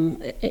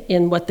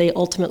in what they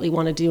ultimately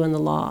want to do in the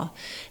law?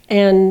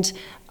 And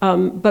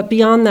But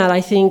beyond that,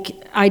 I think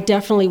I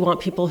definitely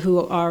want people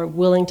who are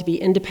willing to be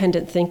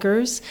independent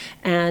thinkers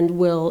and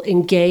will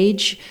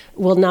engage,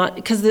 will not,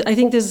 because I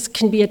think this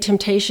can be a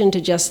temptation to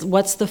just,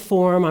 what's the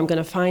form? I'm going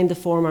to find the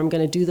form, I'm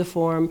going to do the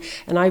form.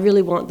 And I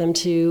really want them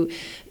to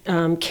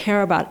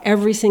care about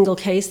every single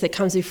case that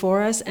comes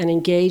before us and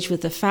engage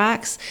with the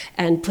facts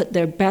and put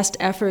their best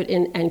effort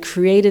in and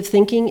creative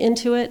thinking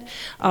into it.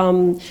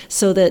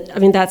 So that, I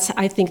mean,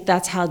 I think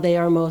that's how they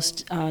are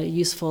most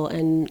useful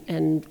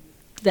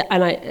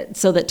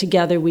so that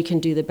together we can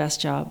do the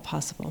best job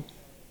possible.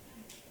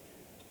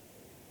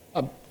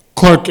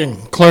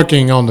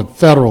 Clerking on the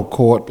federal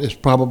court is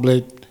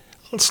probably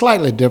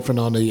slightly different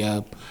on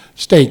the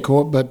state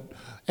court, but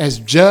as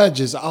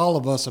judges, all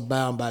of us are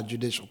bound by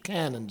judicial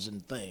canons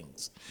and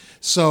things.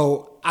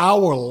 So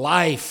our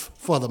life,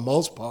 for the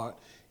most part,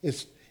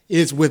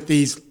 is with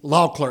these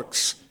law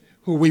clerks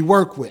who we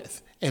work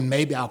with, and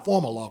maybe our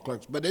former law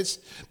clerks, but it's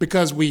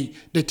because we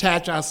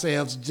detach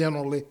ourselves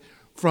generally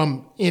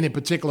from any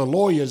particular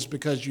lawyers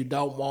because you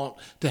don't want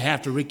to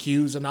have to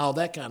recuse and all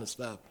that kind of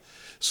stuff.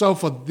 So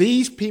for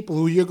these people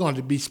who you're going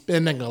to be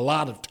spending a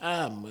lot of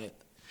time with,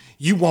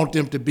 you want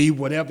them to be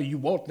whatever you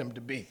want them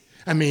to be.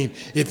 I mean,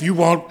 if you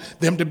want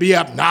them to be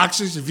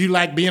obnoxious, if you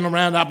like being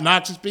around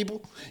obnoxious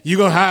people, you're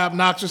going to hire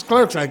obnoxious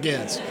clerks, I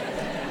guess.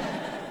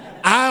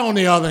 I, on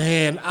the other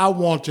hand, I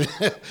want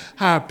to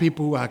hire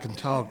people who I can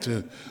talk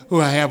to, who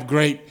I have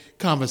great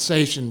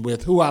conversation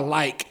with, who I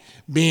like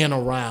being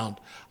around.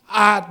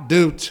 I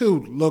do,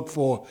 too, look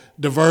for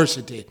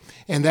diversity,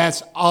 and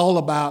that's all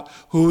about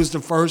who's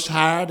the first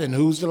hired and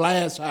who's the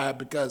last hired,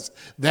 because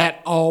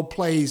that all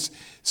plays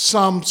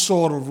some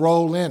sort of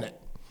role in it.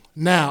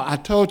 Now, I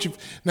told you,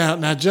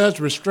 now Judge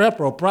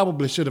Restrepo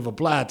probably should have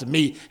applied to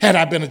me had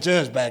I been a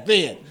judge back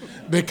then,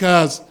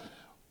 because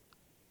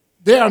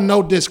there are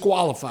no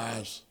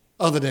disqualifiers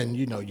other than,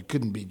 you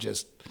couldn't be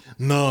just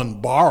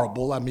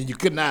non-barrable. I mean, you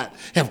could not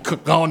have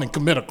gone and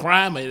commit a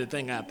crime or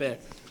anything out there.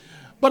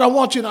 But I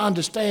want you to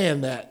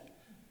understand that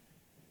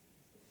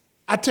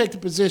I take the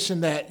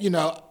position that,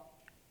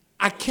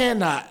 I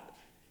cannot,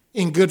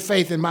 in good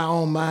faith in my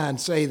own mind,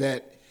 say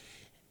that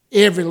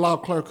every law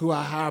clerk who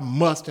I hire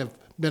must have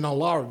been on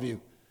law review,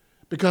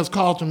 because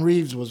Carlton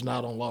Reeves was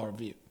not on law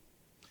review.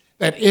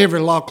 That every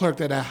law clerk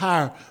that I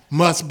hire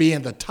must be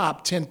in the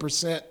top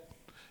 10%,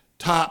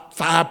 top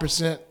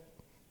 5%,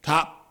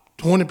 top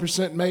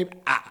 20% maybe.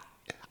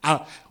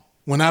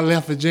 When I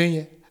left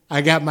Virginia,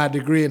 I got my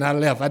degree and I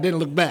left. I didn't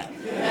look back.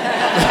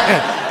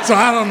 So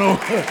I don't know.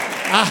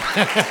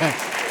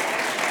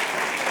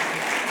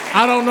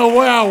 I don't know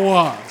where I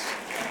was.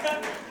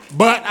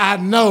 But I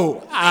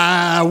know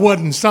I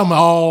wasn't some of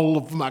all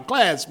of my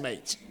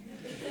classmates.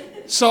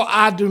 So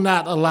I do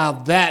not allow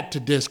that to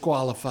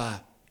disqualify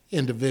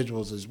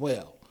individuals as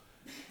well.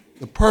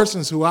 The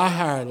persons who I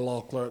hired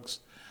law clerks,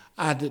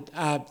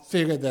 I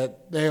figured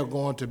that they are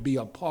going to be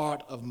a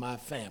part of my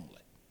family.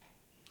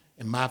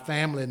 And my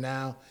family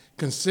now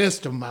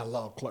consists of my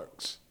law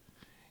clerks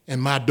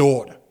and my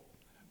daughter,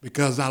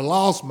 because I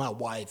lost my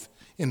wife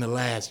in the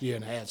last year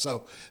and a half.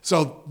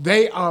 So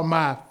they are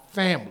my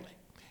family.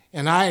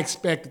 And I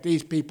expect that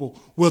these people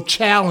will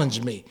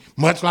challenge me,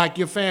 much like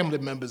your family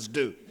members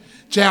do.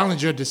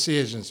 Challenge your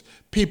decisions.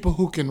 People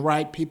who can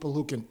write, people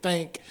who can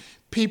think,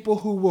 people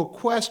who will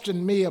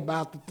question me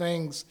about the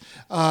things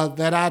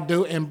that I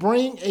do and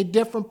bring a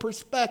different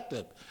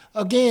perspective.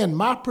 Again,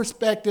 my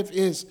perspective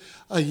is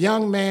a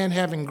young man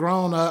having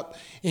grown up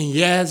in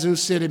Yazoo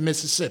City,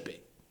 Mississippi.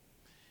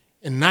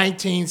 In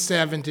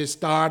 1970,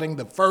 starting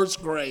the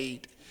first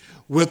grade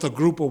with a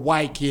group of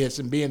white kids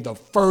and being the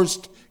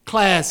first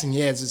class in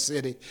Yazoo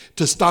City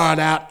to start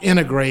out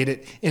integrated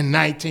in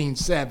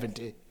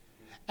 1970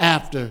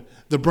 after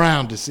the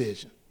Brown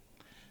decision.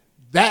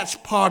 That's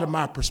part of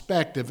my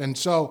perspective. And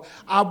so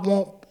I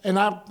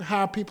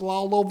hire people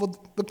all over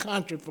the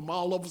country from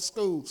all over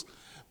schools,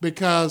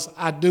 because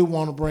I do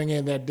want to bring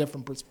in that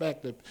different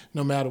perspective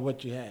no matter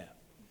what you have.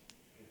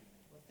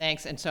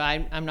 Thanks. And so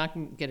I'm not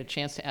going to get a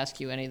chance to ask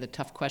you any of the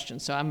tough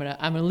questions. So I'm going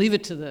to leave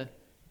it to the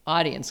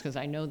audience, because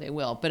I know they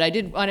will. But I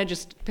did want to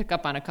just pick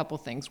up on a couple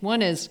things.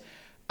 One is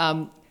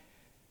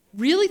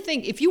really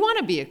think, if you want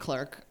to be a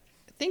clerk,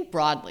 think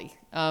broadly.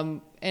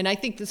 And I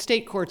think the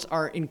state courts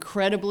are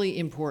incredibly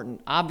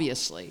important,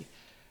 obviously.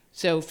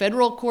 So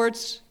federal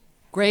courts,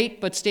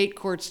 great, but state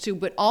courts too.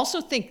 But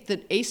also think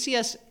that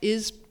ACS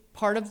is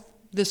part of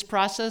this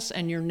process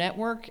and your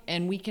network,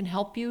 and we can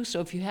help you. So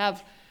if you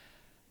have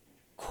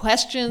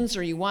questions,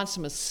 or you want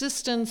some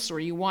assistance, or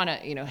you want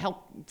to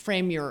help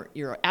frame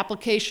your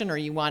application, or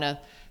you want to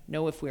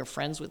know if we're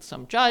friends with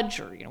some judge,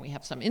 or we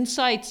have some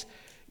insights,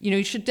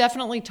 you should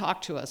definitely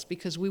talk to us,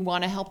 because we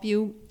want to help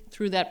you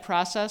through that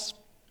process.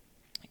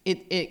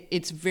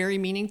 It's very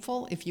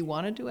meaningful if you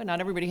want to do it. Not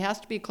everybody has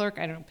to be a clerk.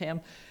 I don't know,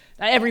 Pam.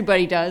 Not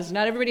everybody does.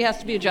 Not everybody has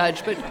to be a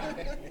judge,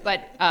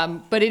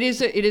 but it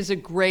is a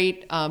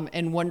great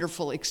and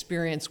wonderful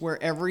experience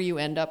wherever you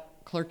end up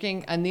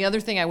clerking. And the other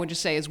thing I would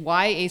just say is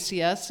why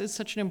ACS is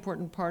such an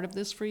important part of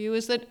this for you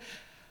is that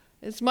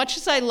as much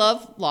as I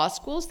love law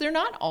schools, they're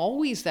not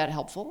always that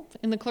helpful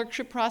in the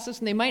clerkship process,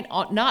 and they might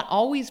not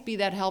always be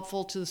that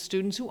helpful to the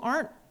students who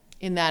aren't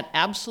in that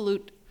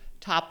absolute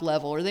top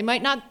level, or they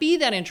might not be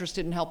that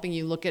interested in helping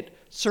you look at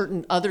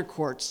certain other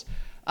courts.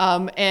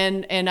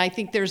 And I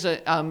think there's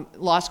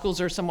law schools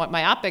are somewhat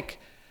myopic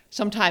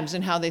sometimes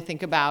in how they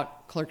think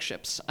about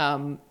clerkships.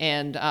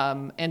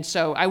 And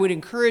so I would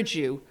encourage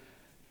you,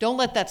 don't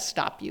let that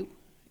stop you.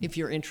 If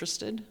you're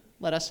interested,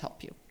 let us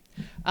help you.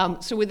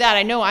 So with that,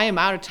 I know I am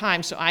out of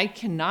time, so I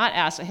cannot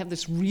ask. I have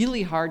this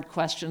really hard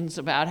questions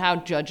about how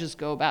judges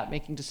go about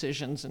making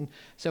decisions and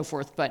so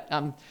forth. But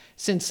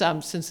since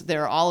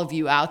there are all of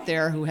you out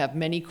there who have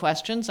many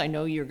questions, I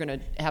know you're going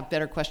to have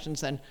better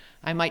questions than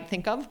I might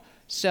think of.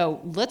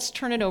 So let's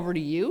turn it over to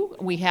you.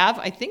 We have,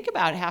 I think,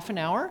 about half an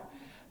hour.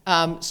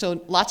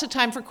 So lots of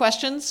time for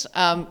questions.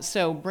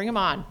 So bring them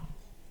on.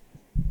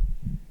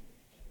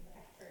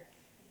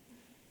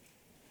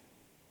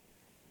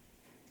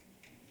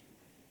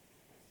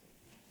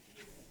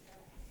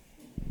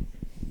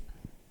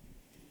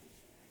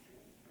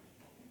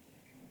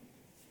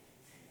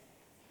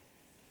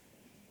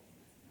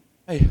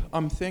 Hey,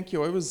 thank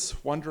you. I was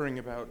wondering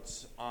about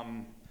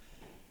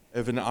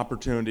if an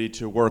opportunity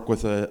to work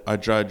with a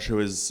judge who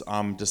is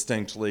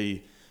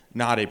distinctly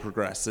not a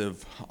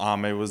progressive.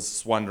 I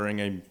was wondering,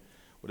 I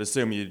would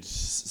assume you'd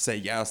say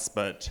yes,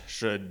 but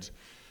should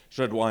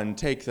one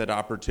take that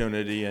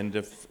opportunity, and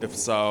if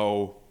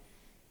so,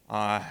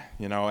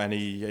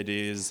 any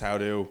ideas how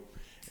to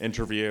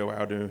interview,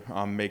 how to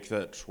make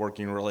that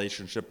working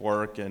relationship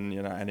work, and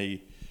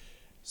any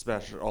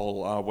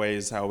special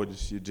ways how would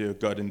you do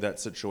good in that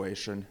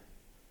situation?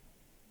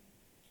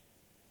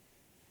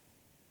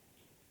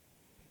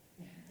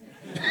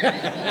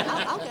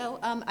 I'll go.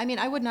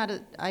 I would not.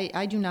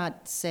 I do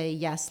not say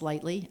yes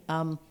lightly.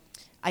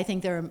 I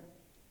think there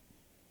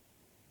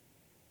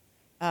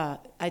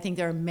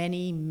are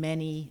many,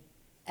 many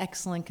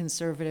excellent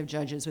conservative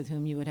judges with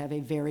whom you would have a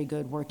very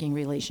good working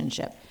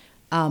relationship.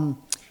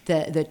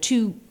 The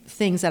two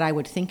things that I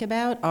would think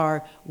about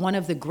are, one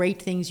of the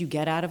great things you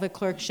get out of a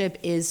clerkship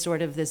is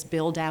sort of this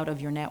build out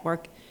of your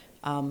network.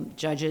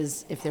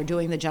 Judges, if they're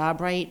doing the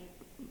job right,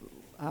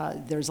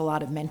 there's a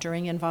lot of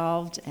mentoring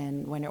involved,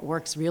 and when it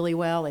works really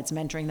well, it's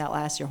mentoring that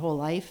lasts your whole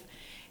life.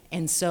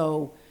 And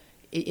so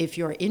if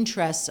your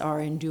interests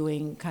are in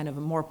doing kind of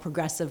a more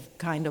progressive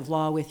kind of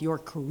law with your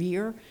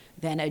career,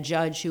 then a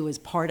judge who is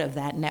part of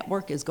that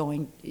network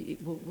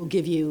will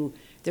give you,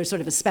 there's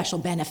sort of a special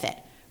benefit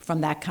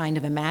from that kind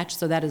of a match.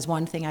 So that is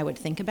one thing I would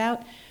think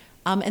about.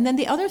 And then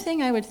the other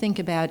thing I would think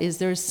about is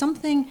there's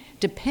something,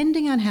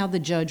 depending on how the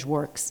judge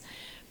works,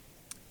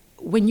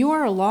 when you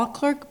are a law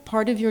clerk,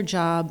 part of your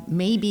job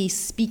may be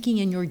speaking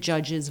in your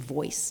judge's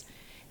voice.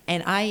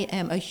 And I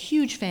am a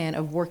huge fan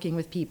of working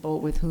with people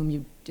with whom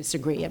you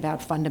disagree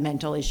about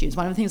fundamental issues.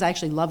 One of the things I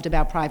actually loved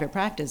about private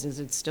practice is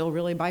it's still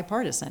really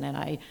bipartisan, and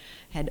I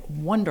had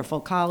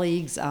wonderful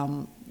colleagues,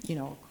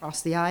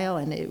 across the aisle,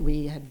 and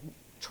we had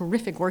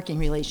terrific working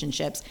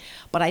relationships,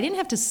 but I didn't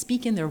have to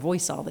speak in their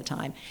voice all the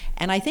time.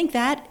 And I think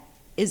that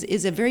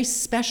is a very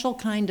special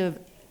kind of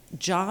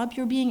job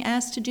you're being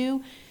asked to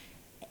do.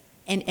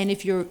 And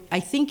I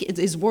think it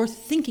is worth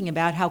thinking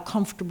about how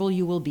comfortable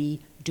you will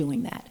be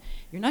doing that.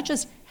 You're not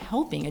just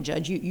helping a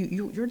judge,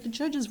 you're the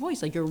judge's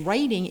voice, like you're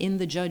writing in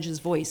the judge's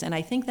voice. And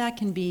I think that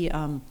can be,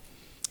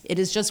 it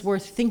is just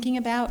worth thinking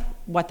about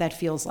what that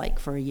feels like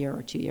for a year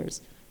or 2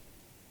 years.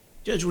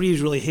 Judge Reeves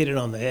really hit it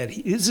on the head.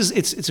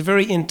 It's a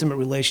very intimate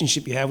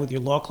relationship you have with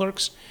your law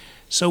clerks.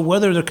 So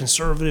whether they're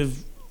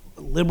conservative,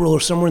 liberal,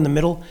 or somewhere in the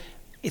middle,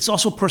 it's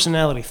also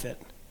personality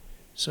fit.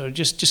 So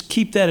just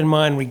keep that in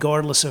mind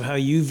regardless of how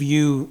you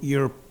view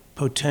your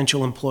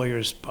potential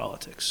employer's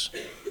politics.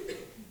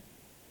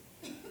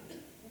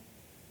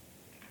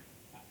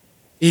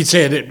 He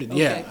said it,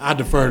 yeah, Okay. I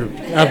defer to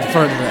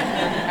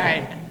that. All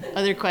right.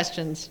 Other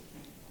questions?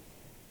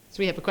 So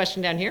we have a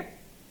question down here.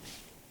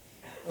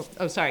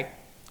 Oh, sorry.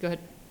 Go ahead.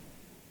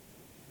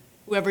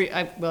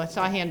 I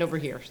saw a hand over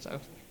here, so.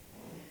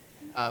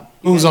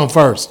 Who's on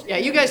first? Yeah,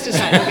 you guys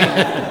decide.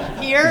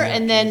 Okay. Here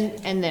and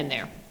then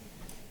there.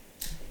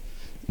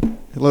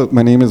 Hello,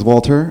 my name is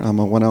Walter. I'm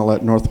a 1L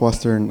at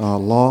Northwestern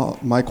Law.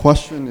 My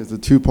question is a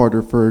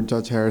two-parter for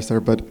Judge Harris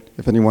there, but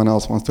if anyone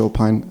else wants to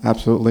opine,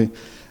 absolutely.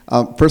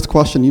 First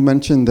question, you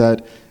mentioned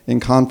that in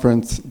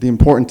conference, the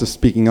importance of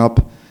speaking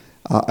up.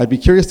 I'd be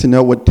curious to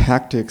know what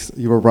tactics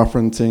you were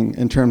referencing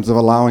in terms of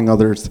allowing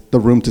others the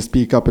room to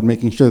speak up and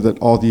making sure that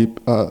all the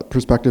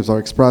perspectives are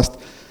expressed.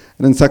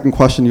 And then second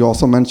question, you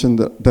also mentioned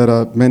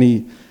that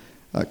many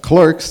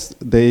clerks,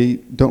 they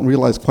don't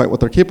realize quite what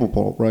they're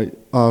capable, right,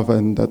 of,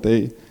 and that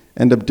they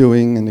end up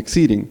doing and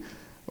exceeding.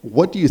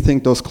 What do you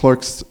think those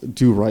clerks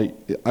do right?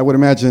 I would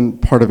imagine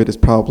part of it is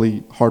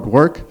probably hard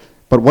work,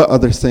 but what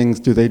other things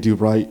do they do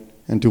right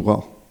and do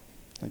well?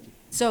 Thank you.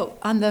 So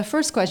on the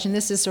first question,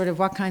 this is sort of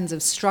what kinds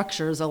of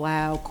structures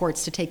allow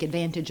courts to take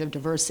advantage of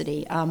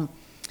diversity.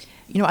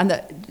 There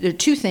are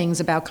two things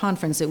about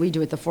conference that we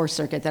do at the Fourth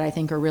Circuit that I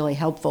think are really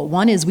helpful.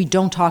 One is we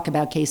don't talk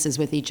about cases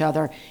with each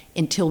other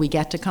until we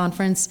get to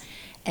conference.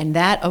 And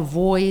that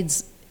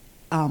avoids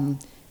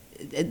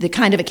the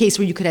kind of a case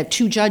where you could have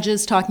two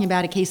judges talking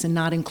about a case and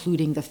not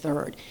including the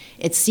third.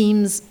 It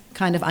seems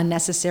kind of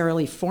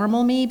unnecessarily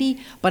formal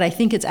maybe, but I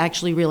think it's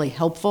actually really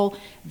helpful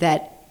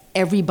that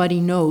everybody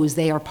knows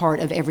they are part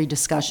of every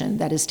discussion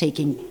that is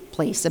taking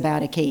place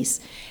about a case.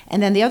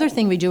 And then the other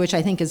thing we do, which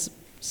I think is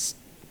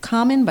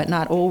common but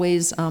not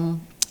always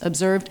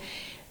observed,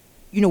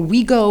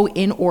 we go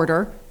in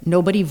order.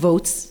 Nobody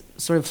votes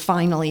sort of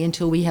finally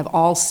until we have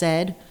all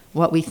said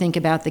what we think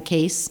about the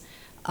case.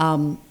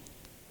 And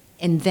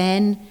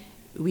then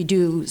we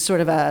do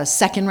sort of a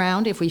second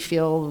round if we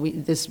feel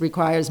this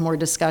requires more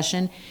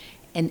discussion.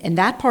 And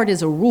that part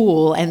is a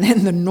rule, and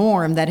then the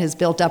norm that has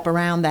built up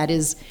around that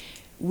is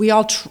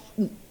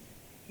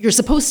you're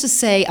supposed to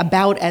say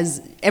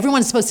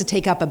everyone's supposed to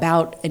take up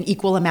about an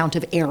equal amount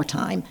of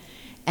airtime.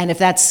 And if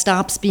that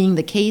stops being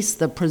the case,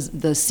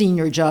 the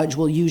senior judge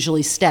will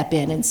usually step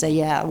in and say,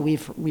 yeah,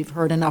 we've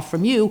heard enough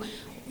from you.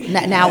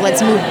 Now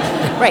let's move.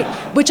 Right.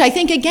 Which I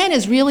think, again,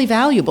 is really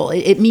valuable.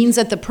 It means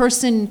that the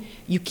person,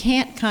 you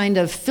can't kind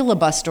of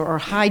filibuster or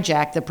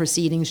hijack the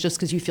proceedings just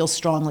because you feel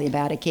strongly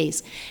about a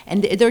case.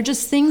 And there are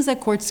just things that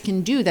courts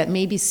can do that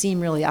maybe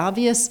seem really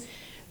obvious,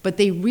 but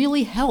they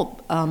really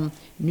help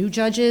new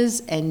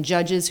judges and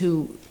judges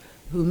who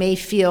may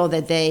feel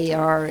that they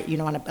are,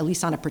 at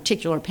least on a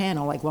particular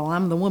panel, like, well,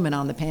 I'm the woman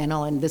on the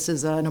panel, and this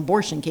is an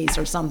abortion case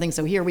or something,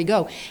 so here we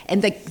go.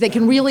 And they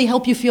can really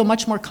help you feel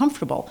much more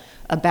comfortable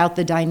about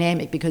the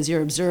dynamic because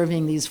you're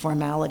observing these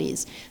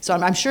formalities. So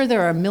I'm sure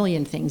there are a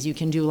million things you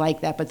can do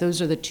like that, but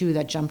those are the two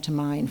that jump to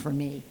mind for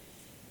me.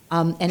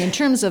 And in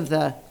terms of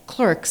the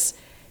clerks,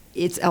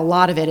 a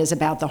lot of it is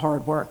about the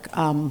hard work.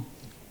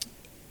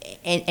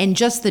 And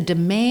just the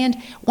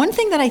demand. One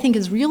thing that I think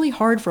is really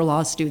hard for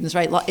law students,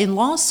 right? In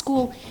law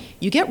school,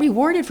 you get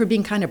rewarded for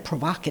being kind of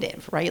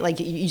provocative, right? Like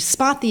you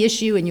spot the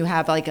issue and you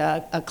have like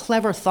a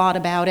clever thought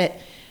about it.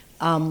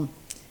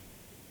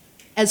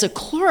 As a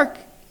clerk,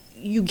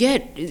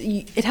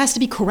 it has to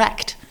be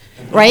correct,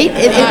 right?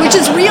 Which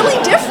is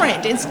really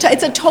different.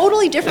 It's a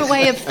totally different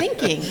way of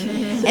thinking.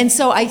 And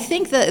so I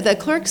think the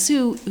clerks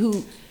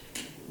who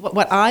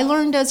what I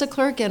learned as a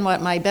clerk and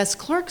what my best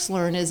clerks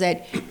learn is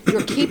that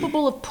you're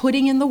capable of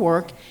putting in the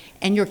work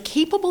and you're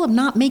capable of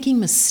not making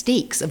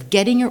mistakes, of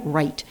getting it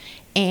right.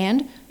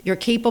 And you're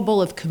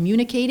capable of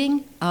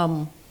communicating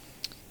in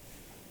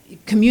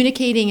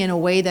a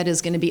way that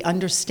is going to be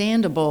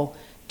understandable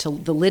to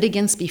the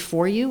litigants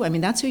before you. I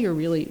mean, that's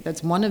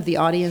one of the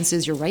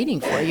audiences you're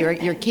writing for.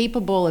 You're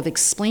capable of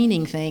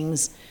explaining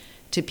things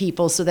to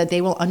people so that they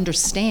will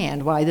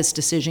understand why this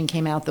decision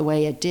came out the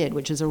way it did,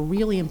 which is a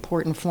really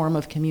important form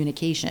of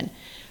communication.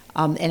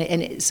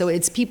 So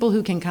it's people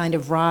who can kind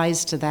of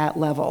rise to that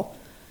level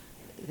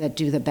that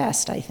do the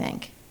best, I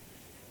think.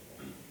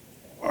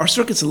 Our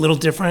circuit's a little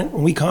different.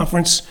 When we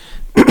conference,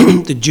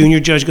 the junior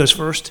judge goes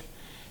first,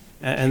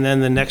 and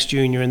then the next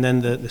junior, and then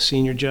the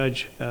senior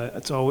judge.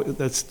 That's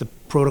the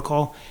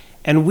protocol.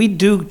 And we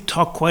do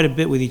talk quite a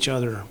bit with each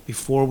other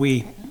before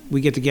we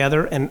get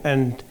together.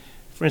 And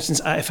for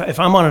instance, if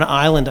I'm on an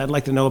island, I'd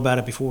like to know about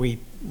it before we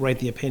write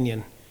the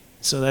opinion,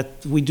 so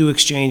that we do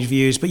exchange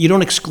views. But you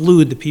don't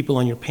exclude the people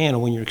on your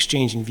panel when you're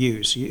exchanging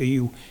views.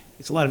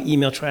 It's a lot of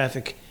email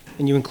traffic,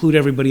 and you include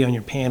everybody on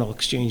your panel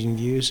exchanging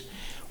views.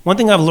 One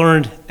thing I've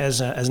learned as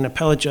an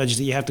appellate judge is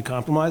that you have to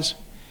compromise.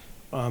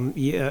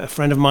 A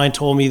friend of mine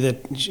told me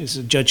that, it's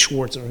Judge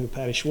Schwartz, or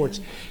Patty Schwartz,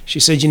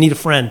 she said you need a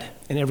friend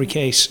in every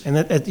case. And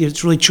that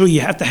it's really true.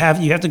 You have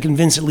to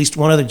convince at least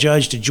one other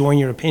judge to join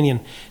your opinion.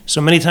 So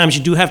many times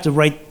you do have to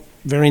write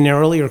very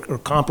narrowly or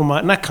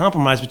compromise, not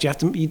compromise, but you have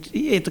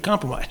to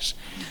compromise.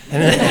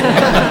 And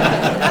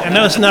I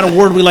know it's not a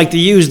word we like to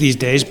use these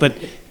days, but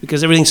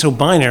because everything's so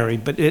binary,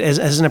 but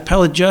as an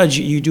appellate judge,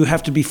 you do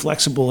have to be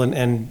flexible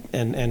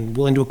and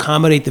willing to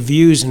accommodate the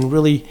views and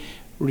really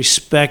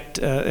respect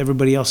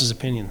everybody else's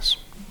opinions.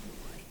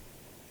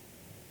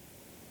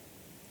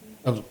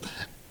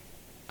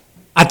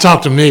 I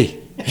talk to me.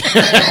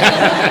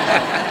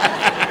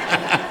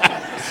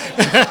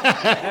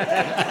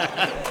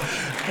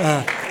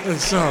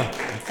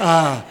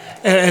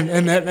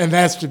 And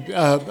that's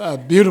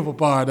the beautiful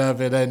part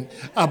of it.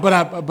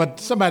 But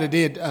somebody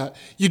did.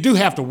 You do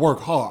have to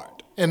work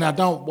hard, and I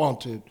don't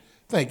want to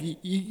think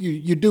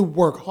you do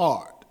work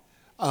hard.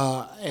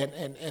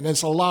 And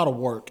it's a lot of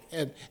work,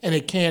 and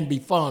it can be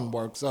fun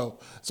work. So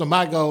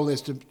my goal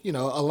is to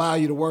allow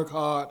you to work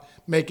hard,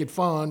 make it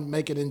fun,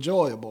 make it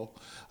enjoyable,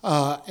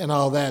 and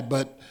all that.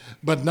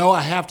 But no,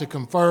 I have to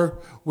confer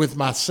with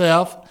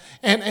myself,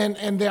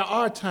 and there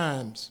are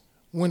times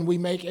when we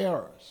make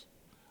errors.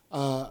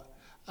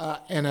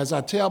 And as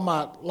I tell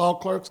my law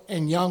clerks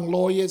and young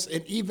lawyers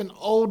and even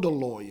older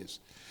lawyers,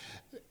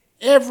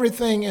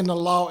 everything in the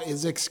law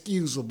is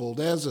excusable.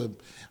 There's a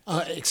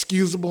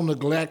excusable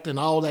neglect and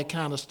all that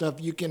kind of stuff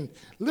you can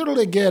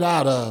literally get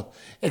out of,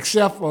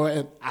 except for,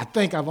 and I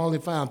think I've only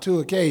found 2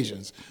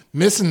 occasions,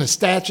 missing the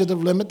statute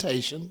of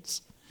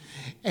limitations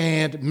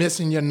and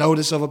missing your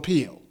notice of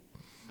appeal,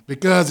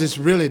 because it's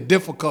really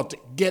difficult to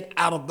get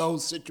out of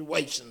those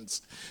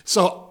situations.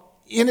 So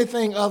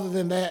anything other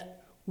than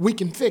that, we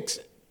can fix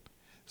it.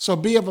 So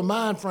be of a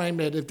mind frame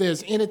that if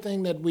there's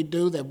anything that we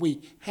do that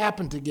we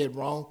happen to get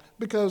wrong,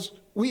 because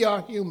we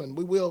are human,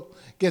 we will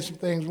get some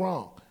things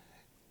wrong,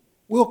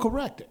 we'll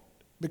correct it,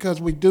 because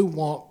we do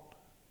want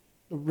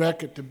the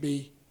record to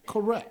be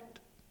correct.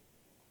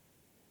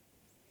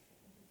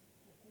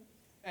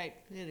 Right,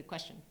 we had a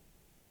question.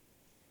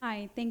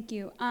 Hi, thank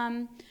you.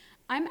 I'm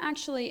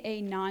actually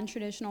a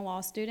non-traditional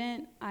law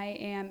student. I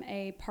am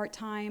a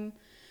part-time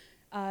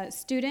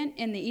student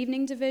in the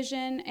evening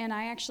division, and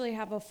I actually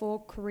have a full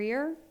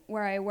career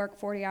where I work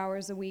 40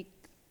 hours a week.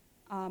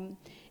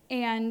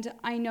 And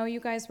I know you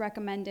guys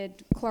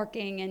recommended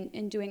clerking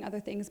and doing other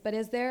things, but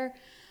is there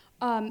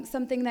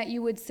something that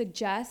you would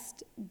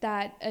suggest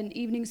that an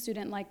evening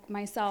student like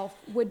myself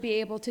would be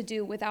able to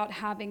do without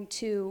having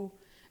to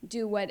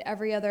do what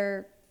every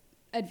other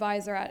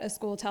advisor at a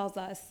school tells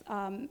us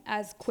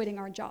as quitting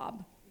our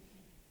job?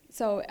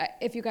 So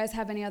if you guys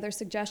have any other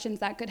suggestions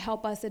that could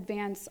help us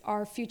advance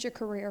our future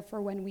career for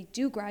when we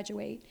do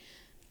graduate,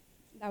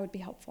 that would be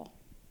helpful.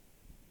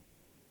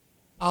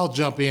 I'll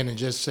jump in and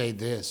just say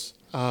this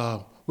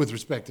with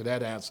respect to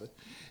that answer.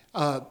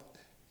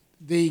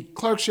 The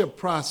clerkship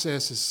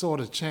process has sort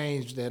of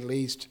changed at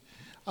least,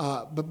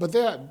 but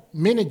there are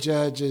many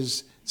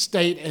judges,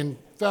 state and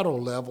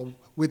federal level,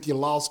 with your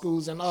law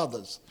schools and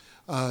others,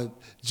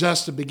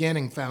 Just the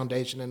Beginning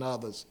Foundation and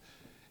others,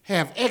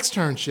 have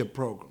externship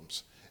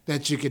programs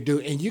that you could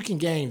do, and you can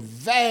gain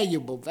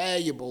valuable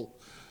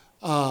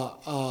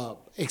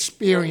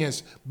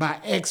experience by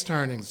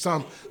externing.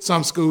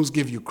 Some schools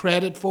give you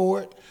credit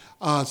for it.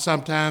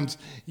 Sometimes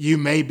you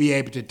may be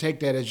able to take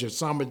that as your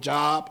summer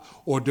job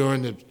or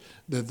during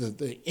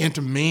the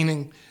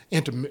intermeaning,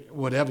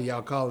 whatever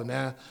y'all call it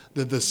now,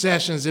 the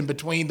sessions in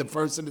between the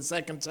first and the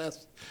second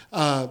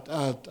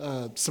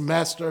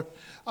semester.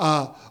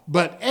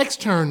 But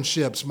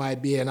externships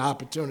might be an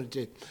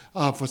opportunity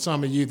for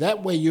some of you.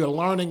 That way you're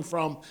learning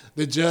from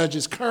the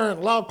judge's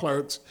current law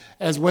clerks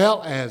as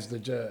well as the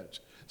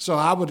judge. So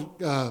I would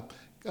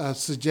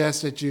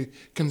suggest that you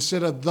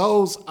consider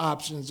those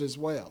options as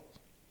well.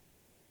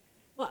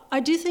 Well,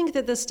 I do think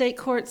that the state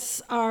courts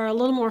are a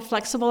little more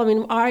flexible. I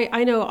mean,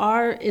 I know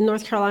in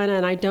North Carolina,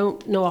 and I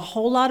don't know a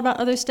whole lot about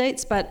other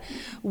states, but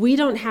we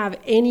don't have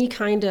any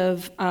kind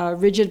of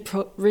rigid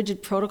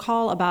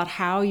protocol about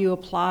how you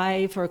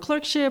apply for a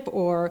clerkship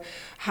or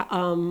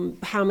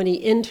how many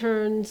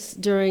interns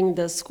during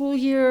the school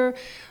year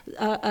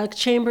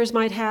chambers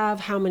might have,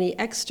 how many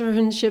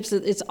externships.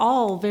 It's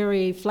all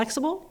very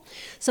flexible.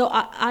 So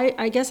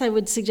I guess I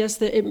would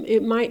suggest that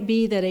it might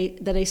be that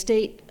a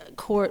state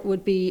court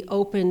would be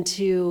open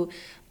to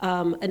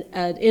an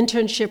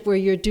internship where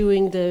you're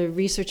doing the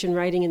research and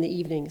writing in the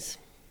evenings.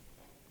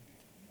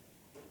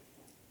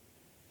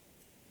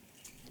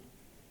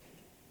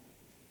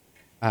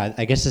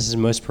 I guess this is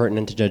most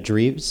pertinent to Judge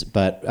Reeves,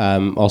 but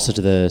also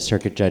to the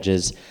circuit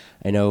judges.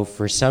 I know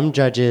for some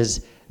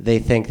judges, they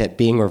think that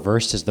being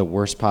reversed is the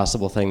worst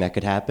possible thing that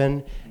could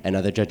happen, and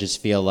other judges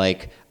feel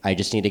like, I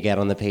just need to get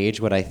on the page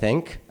what I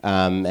think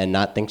and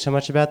not think so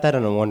much about that,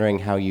 and I'm wondering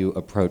how you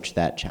approach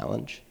that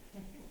challenge.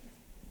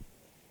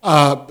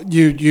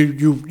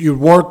 You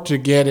work to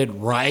get it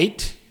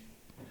right,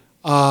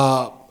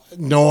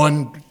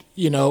 knowing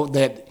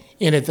that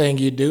anything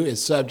you do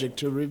is subject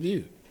to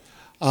review.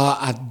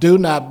 I do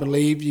not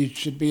believe you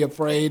should be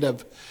afraid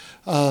of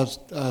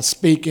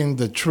speaking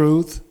the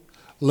truth,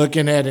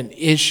 looking at an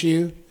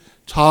issue,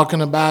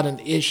 talking about an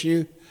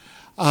issue,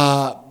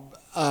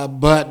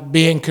 but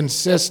being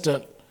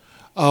consistent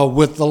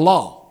with the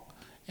law.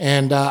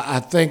 And I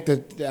think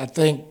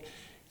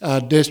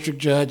district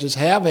judges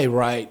have a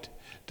right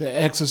to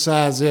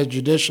exercise their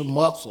judicial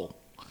muscle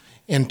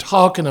in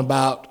talking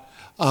about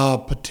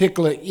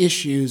particular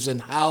issues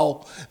and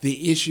how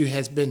the issue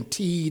has been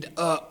teed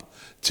up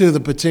to the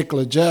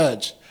particular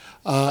judge.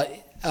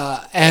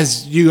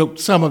 As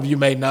some of you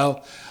may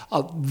know,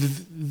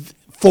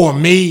 for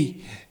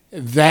me,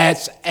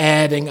 that's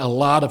adding a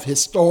lot of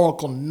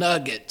historical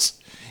nuggets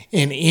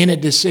in any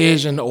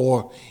decision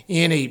or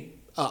any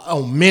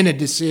many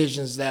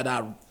decisions that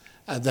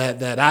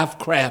I've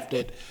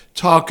crafted,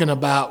 talking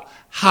about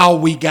how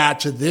we got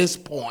to this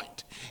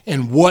point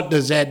and what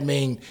does that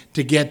mean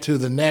to get to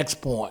the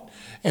next point.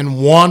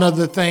 And one of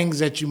the things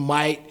that you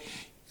might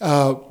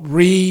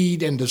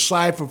read and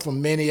decipher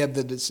from many of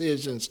the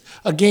decisions,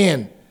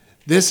 again,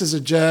 this is a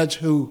judge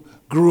who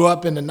grew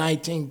up in the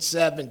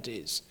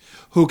 1970s,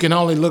 who can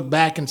only look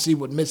back and see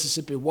what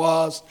Mississippi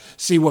was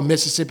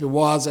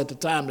at the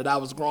time that I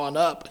was growing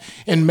up,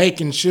 and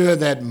making sure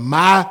that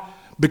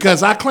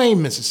because I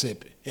claim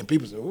Mississippi, and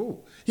people say, "Ooh,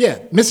 yeah,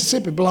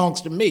 Mississippi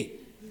belongs to me."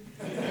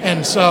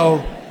 And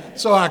so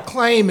I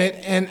claim it,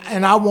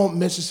 and I want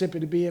Mississippi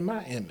to be in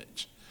my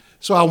image.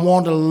 So I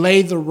want to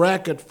lay the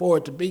record for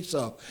it to be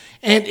so.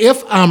 And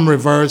if I'm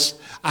reversed,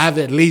 I've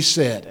at least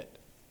said it.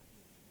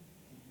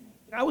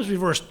 I was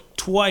reversed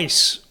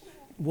twice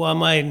while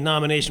my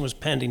nomination was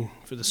pending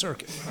for the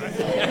circuit.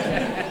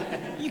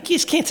 You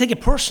just can't take it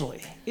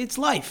personally. It's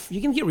life.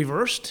 You can get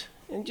reversed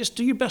and just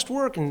do your best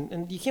work,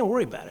 and you can't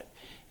worry about it.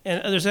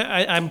 And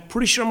I'm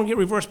pretty sure I'm going to get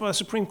reversed by the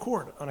Supreme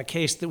Court on a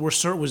case that where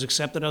cert was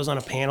accepted. I was on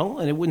a panel,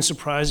 and it wouldn't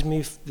surprise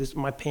me if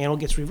my panel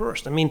gets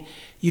reversed. I mean,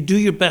 you do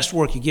your best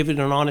work. You give it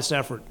an honest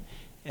effort.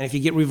 And if you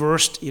get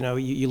reversed,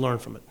 you learn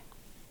from it.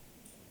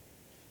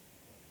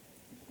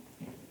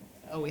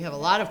 Oh, we have a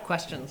lot of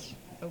questions.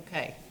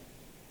 Okay.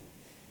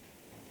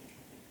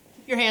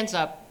 Keep your hands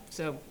up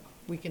so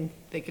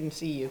they can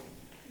see you.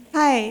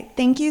 Hi,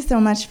 thank you so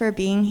much for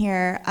being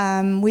here.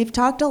 We've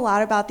talked a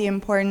lot about the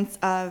importance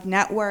of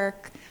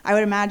network, I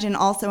would imagine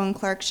also in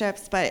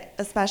clerkships, but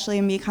especially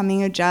in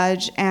becoming a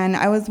judge. And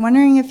I was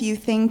wondering if you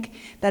think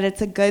that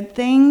it's a good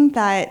thing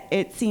that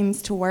it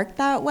seems to work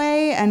that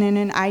way, and in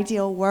an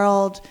ideal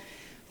world,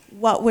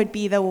 what would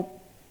be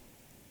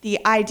the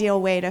ideal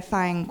way to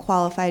find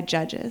qualified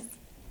judges?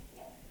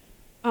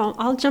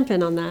 I'll jump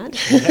in on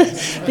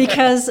that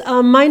because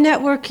my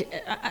network,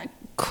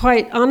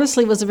 quite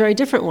honestly, was a very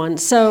different one.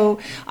 So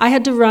I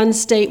had to run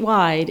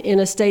statewide in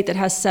a state that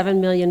has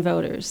 7 million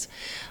voters.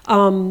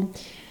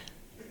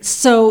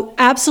 So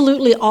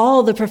absolutely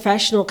all the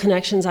professional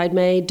connections I'd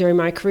made during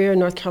my career in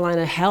North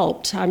Carolina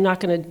helped. I'm not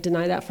going to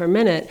deny that for a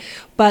minute.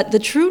 But the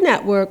true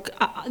network,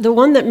 the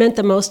one that meant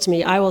the most to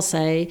me, I will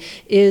say,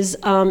 is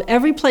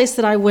every place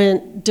that I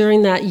went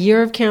during that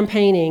year of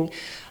campaigning,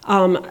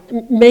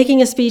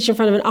 making a speech in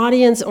front of an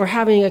audience or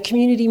having a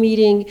community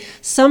meeting,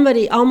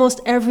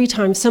 almost every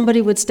time,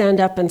 somebody would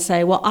stand up and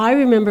say, well, I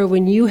remember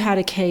when you had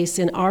a case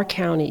in our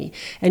county,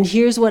 and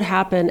here's what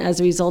happened as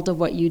a result of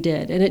what you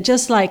did. And it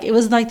was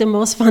like the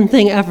most fun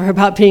thing ever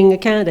about being a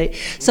candidate.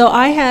 So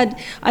I had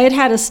a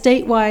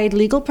statewide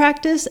legal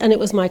practice, and it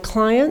was my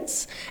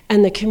clients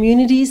and the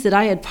communities that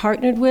I had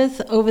partnered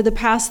with over the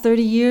past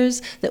 30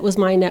 years that was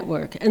my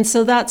network. And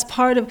so that's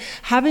part of,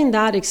 having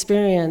that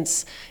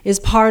experience is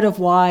part of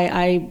why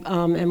I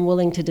am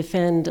willing to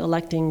defend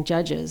electing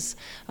judges,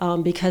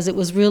 because it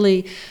was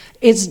really,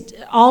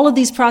 all of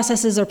these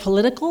processes are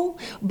political,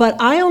 but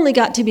I only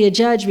got to be a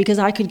judge because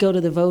I could go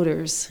to the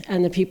voters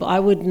and the people. I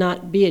would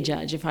not be a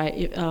judge if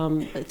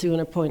through an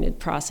appointed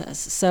process.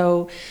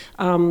 So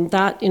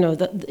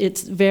it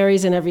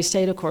varies in every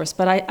state, of course,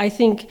 but I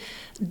think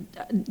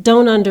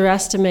don't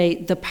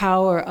underestimate the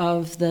power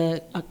of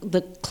the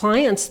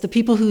clients, the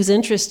people whose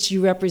interests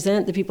you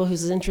represent, the people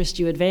whose interests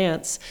you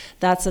advance.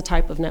 That's a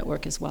type of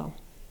network as well.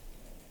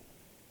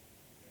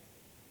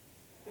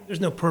 There's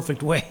no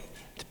perfect way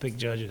to pick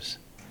judges.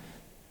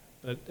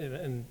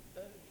 And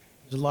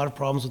there's a lot of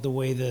problems with the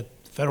way that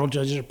federal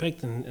judges are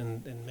picked, and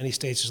in many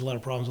states there's a lot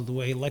of problems with the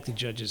way elected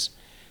judges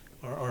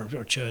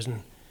are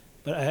chosen.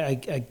 But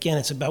again,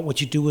 it's about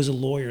what you do as a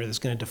lawyer that's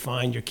going to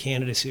define your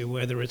candidacy,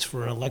 whether it's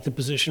for an elected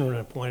position or an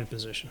appointed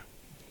position.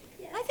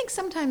 I think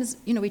sometimes,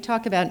 we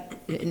talk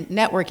about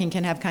networking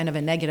can have kind of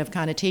a negative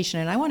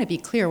connotation, and I want to be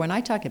clear, when I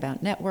talk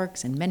about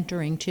networks and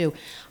mentoring too,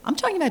 I'm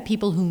talking about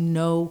people who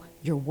know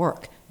your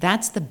work.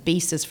 That's the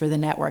basis for the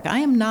network. I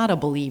am not a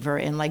believer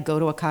in go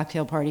to a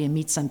cocktail party and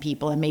meet some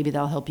people and maybe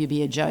they'll help you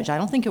be a judge. I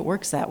don't think it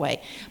works that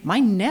way. My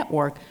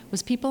network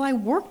was people I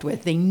worked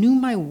with. They knew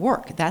my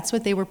work. That's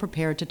what they were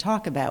prepared to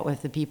talk about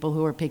with the people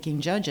who are picking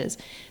judges.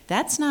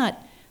 That's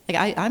not,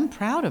 I'm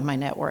proud of my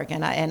network,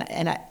 and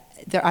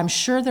I'm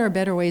sure there are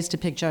better ways to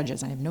pick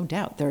judges. I have no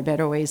doubt there are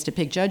better ways to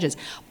pick judges.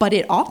 But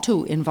it ought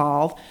to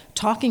involve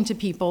talking to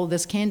people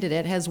this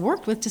candidate has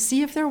worked with to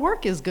see if their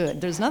work is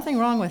good. There's nothing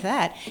wrong with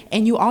that.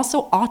 And you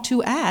also ought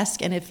to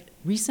ask, and if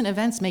recent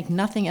events make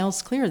nothing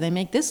else clear, they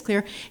make this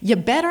clear, you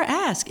better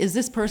ask, is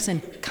this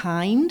person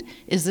kind?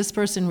 Is this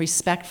person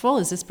respectful?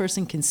 Is this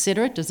person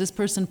considerate? Does this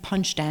person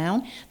punch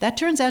down? That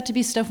turns out to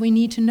be stuff we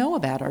need to know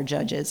about our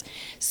judges.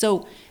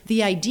 So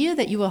the idea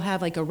that you will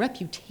have a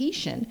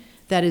reputation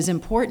that is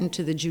important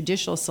to the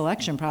judicial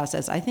selection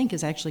process, I think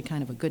is actually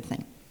kind of a good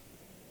thing.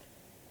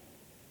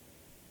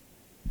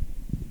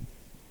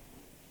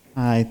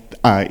 Hi,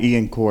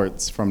 Ian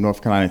Courts from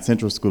North Carolina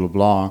Central School of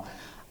Law.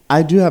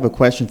 I do have a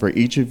question for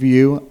each of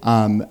you.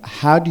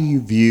 How do you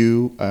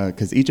view,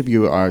 because each of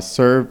you are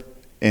served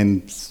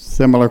in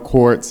similar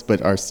courts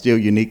but are still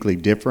uniquely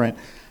different,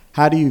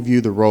 how do you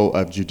view the role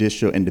of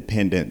judicial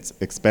independence,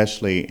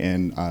 especially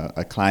in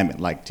a climate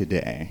like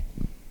today?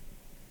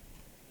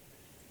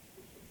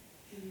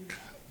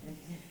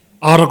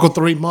 Article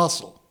 3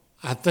 muscle.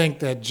 I think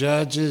that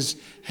judges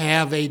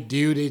have a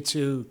duty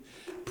to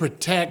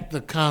protect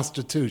the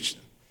Constitution.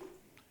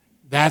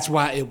 That's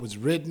why it was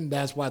written.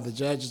 That's why the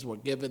judges were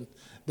given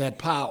that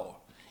power.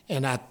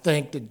 And I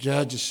think that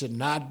judges should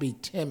not be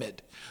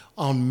timid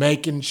on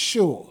making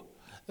sure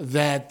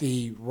that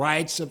the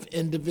rights of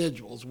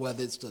individuals,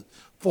 whether it's the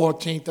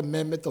 14th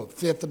Amendment or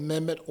 5th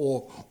Amendment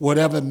or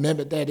whatever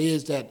amendment that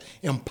is that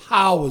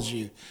empowers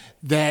you,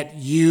 that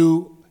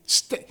you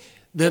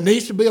there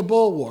needs to be a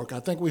bulwark. I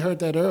think we heard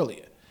that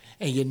earlier.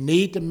 And you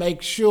need to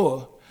make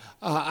sure,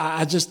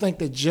 I just think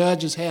that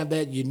judges have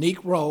that unique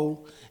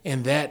role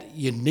and that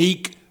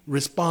unique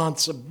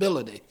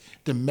responsibility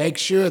to make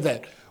sure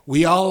that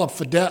we all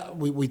are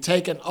we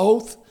take an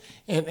oath,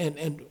 and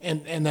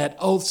that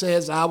oath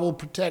says, I will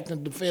protect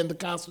and defend the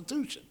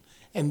Constitution.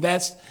 And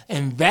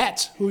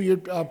that's who you're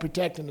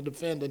protecting and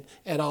defending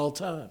at all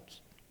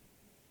times.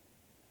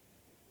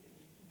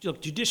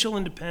 look, judicial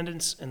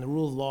independence and the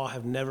rule of law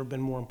have never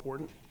been more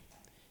important,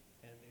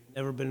 and they've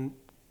never been.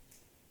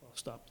 I'll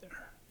stop there.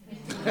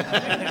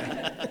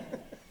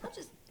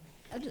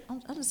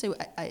 I'll just say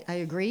I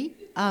agree.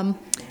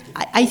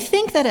 I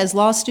think that as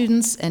law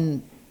students,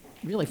 and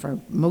really for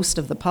most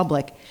of the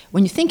public,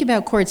 when you think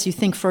about courts, you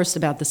think first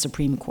about the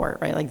Supreme Court,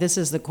 right? Like, this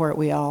is the court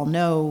we all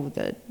know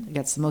that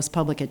gets the most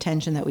public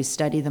attention, that we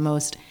study the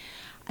most.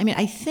 I mean,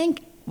 I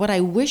think what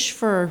I wish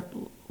for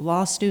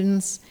law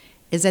students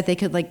is that they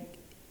could, like,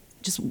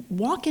 just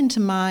walk into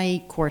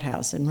my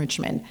courthouse in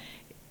Richmond,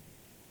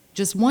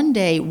 just one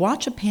day,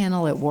 watch a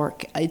panel at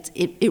work.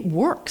 It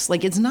works.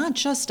 Like, it's not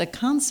just a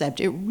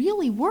concept. It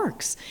really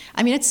works.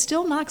 I mean, it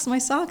still knocks my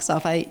socks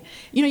off.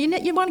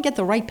 You want to get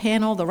the right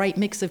panel, the right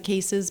mix of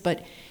cases,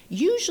 but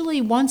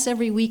usually once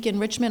every week in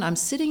Richmond, I'm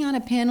sitting on a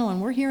panel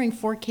and we're hearing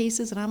 4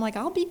 cases, and I'm like,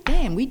 I'll be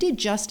damned. We did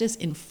justice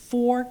in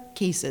 4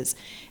 cases,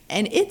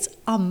 and it's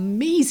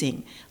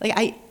amazing.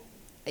 Like,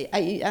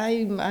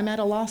 I'm at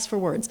a loss for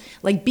words.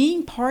 Like,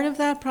 being part of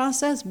that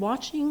process,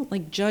 watching,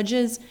 like,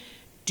 judges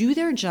do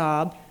their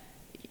job,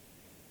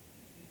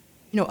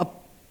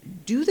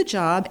 do the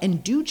job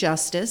and do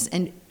justice.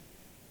 And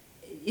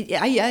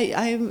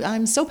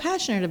I'm so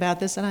passionate about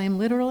this that I am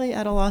literally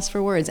at a loss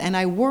for words. And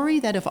I worry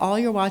that if all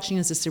you're watching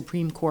is the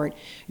Supreme Court,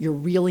 you're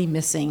really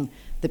missing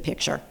the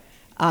picture.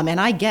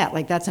 And I get,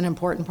 like, that's an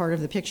important part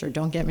of the picture,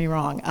 don't get me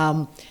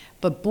wrong.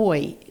 But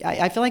boy,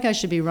 I feel like I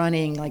should be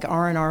running, like,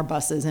 R&R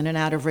buses in and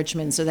out of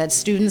Richmond so that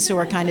students who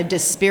are kind of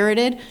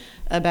dispirited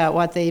about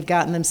what they've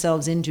gotten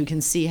themselves into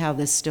can see how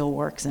this still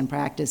works in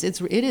practice.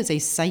 It is a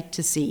sight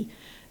to see,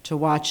 to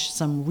watch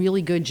some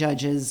really good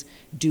judges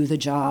do the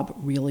job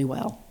really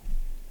well.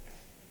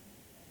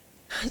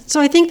 So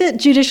I think that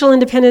judicial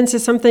independence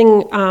is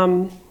something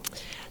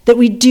that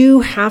we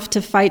do have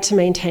to fight to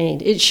maintain.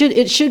 It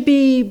should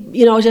be,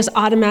 just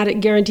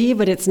automatic guarantee,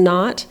 but it's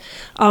not.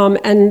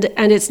 And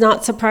it's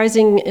not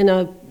surprising in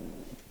a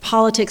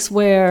politics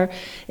where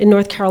in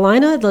North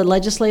Carolina, the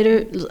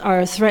legislators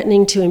are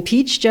threatening to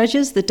impeach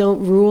judges that don't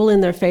rule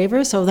in their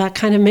favor. So that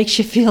kind of makes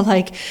you feel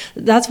like,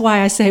 that's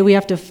why I say we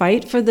have to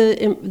fight for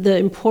the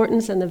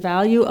importance and the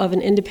value of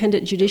an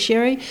independent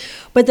judiciary.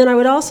 But then I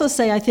would also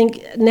say, I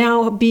think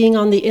now being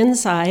on the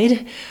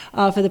inside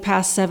for the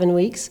past 7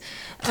 weeks,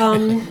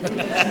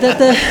 that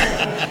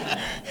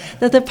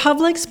the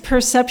public's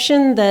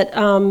perception that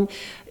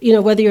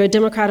whether you're a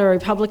Democrat or a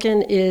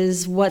Republican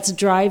is what's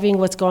driving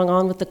what's going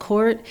on with the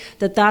court,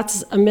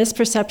 that's a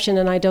misperception,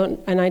 and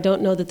I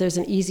don't know that there's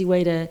an easy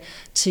way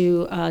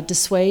to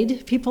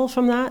dissuade people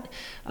from that.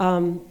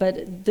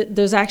 But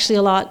there's actually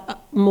a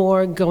lot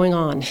more going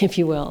on, if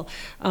you will,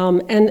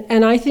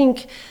 and I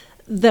think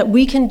that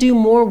we can do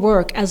more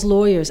work as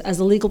lawyers, as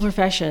a legal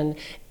profession,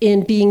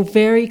 in being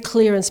very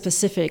clear and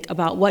specific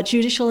about what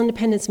judicial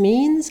independence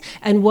means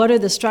and what are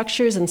the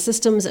structures and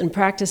systems and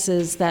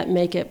practices that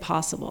make it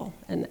possible,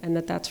 and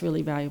that's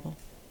really valuable.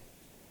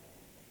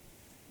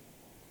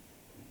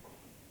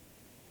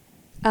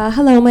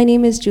 Hello, my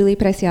name is Julie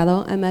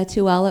Preciado. I'm a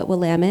 2L at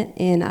Willamette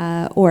in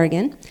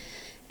Oregon.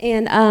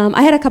 And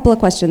I had a couple of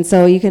questions,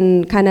 so you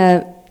can kind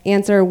of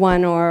answer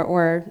one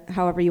or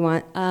however you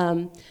want.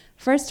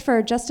 First,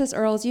 for Justice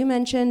Earls, you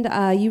mentioned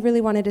you really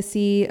wanted to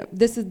see,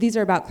 these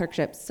are about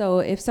clerkships. So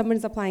if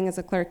someone's applying as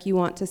a clerk, you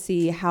want to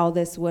see how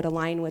this would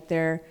align with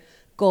their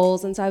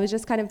goals. And so I was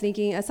just kind of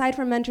thinking, aside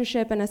from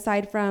mentorship and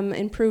aside from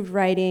improved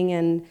writing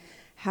and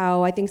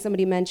how I think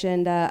somebody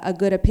mentioned a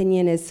good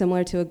opinion is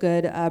similar to a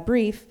good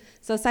brief.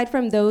 So aside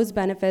from those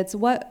benefits,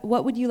 what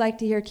would you like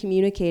to hear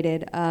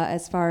communicated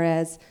as far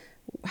as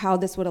how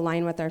this would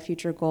align with our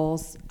future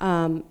goals?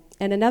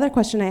 And another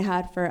question I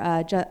had for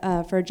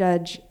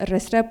Judge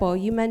Restrepo,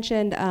 you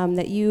mentioned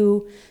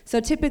so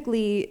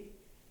typically,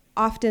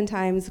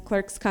 oftentimes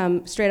clerks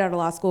come straight out of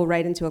law school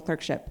right into a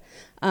clerkship,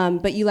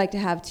 but you like to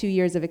have 2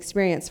 years of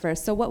experience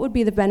first. So what would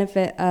be the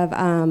benefit of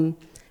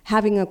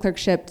having a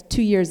clerkship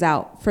 2 years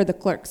out for the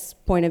clerk's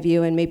point of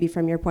view and maybe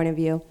from your point of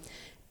view?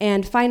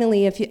 And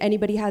finally, if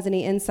anybody has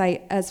any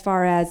insight as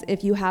far as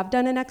if you have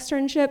done an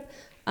externship,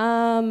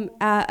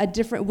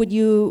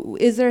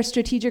 is there a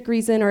strategic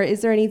reason or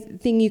is there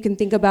anything you can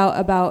think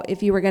about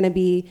if you were going to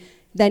be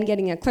then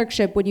getting a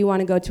clerkship, would you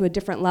want to go to a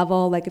different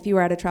level? Like if you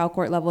were at a trial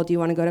court level, do you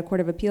want to go to Court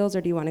of Appeals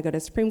or do you want to go to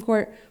Supreme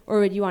Court, or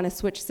would you want to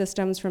switch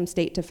systems from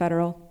state to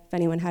federal? If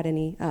anyone had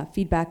any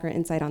feedback or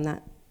insight on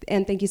that.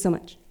 And thank you so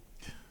much.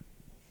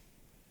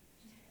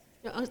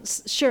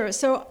 Sure.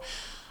 So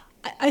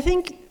I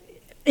think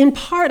in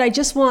part, I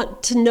just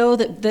want to know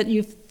that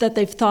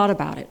they've thought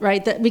about it,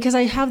 right? Because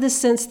I have this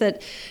sense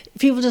that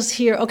people just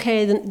hear,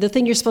 okay, the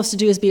thing you're supposed to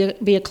do is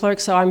be a clerk,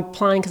 so I'm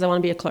applying because I want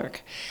to be a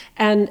clerk,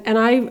 and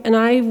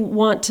I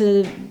want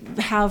to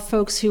have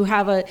folks who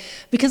have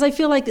because I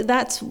feel like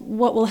that's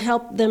what will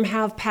help them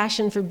have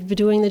passion for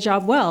doing the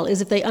job well, is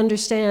if they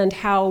understand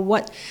how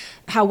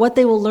how what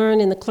they will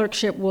learn in the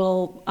clerkship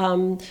will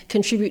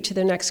contribute to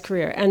their next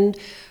career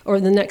or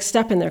the next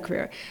step in their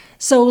career.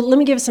 So let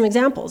me give some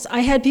examples.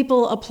 I had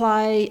people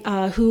apply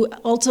who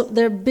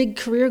their big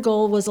career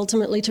goal was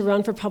ultimately to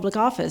run for public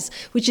office,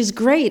 which is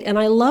great, and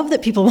I love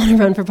that people want to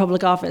run for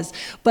public office.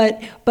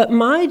 But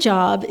my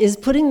job is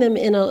putting them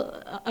in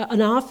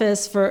an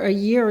office for a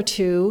year or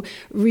two,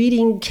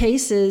 reading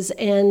cases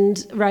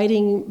and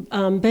writing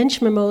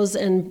bench memos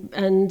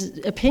and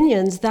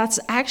opinions. That's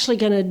actually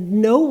going to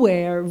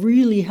nowhere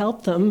really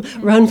help them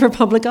run for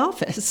public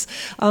office.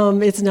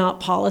 It's not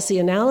policy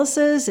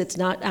analysis. It's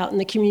not out in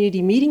the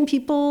community meeting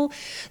people.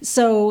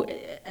 So,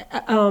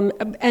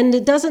 and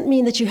it doesn't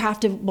mean that you have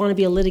to want to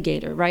be a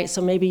litigator, right?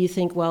 So maybe you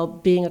think, well,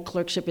 being a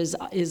clerkship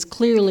is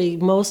clearly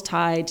most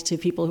tied to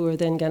people who are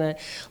then going to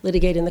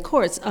litigate in the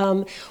courts.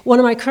 One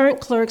of my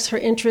current clerks, her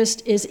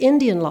interest is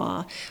Indian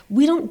law.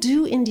 We don't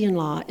do Indian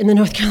law in the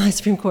North Carolina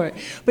Supreme Court,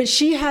 but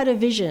she had a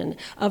vision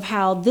of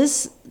how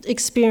this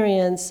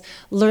experience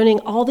learning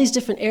all these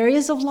different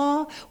areas of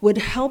law would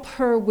help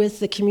her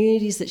with the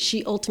communities that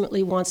she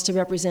ultimately wants to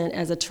represent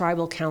as a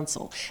tribal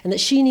council, and that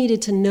she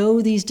needed to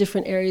know these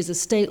different areas of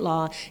state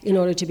law in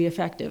order to be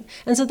effective.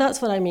 And so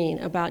that's what I mean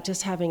about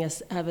just having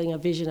a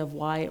vision of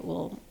why it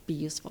will be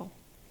useful.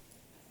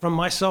 From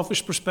my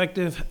selfish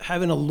perspective,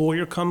 having a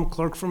lawyer come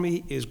clerk for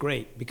me is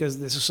great, because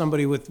this is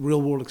somebody with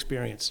real world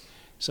experience.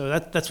 So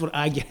that's what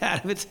I get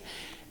out of it.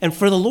 And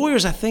for the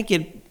lawyers, I think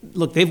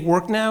look, they've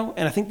worked now,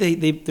 and I think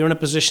they're in a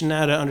position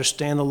now to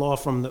understand the law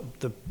from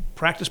the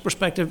practice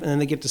perspective, and then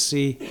they get to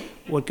see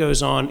what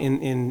goes on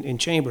in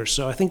chambers.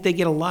 So I think they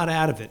get a lot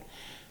out of it.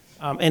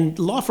 And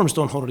law firms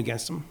don't hold it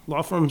against them.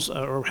 Law firms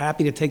are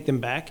happy to take them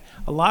back.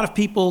 A lot of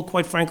people,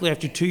 quite frankly,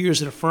 after 2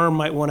 years at a firm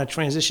might want to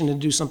transition and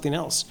do something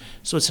else.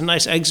 So it's a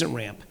nice exit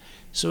ramp.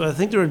 So I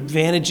think there are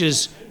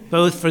advantages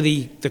both for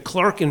the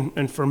clerk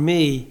and for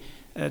me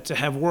to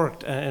have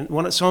worked.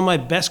 And some of my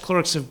best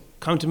clerks have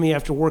come to me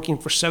after working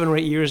for 7 or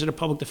 8 years at a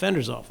public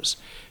defender's office.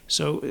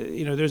 So,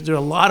 there are a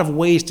lot of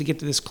ways to get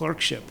to this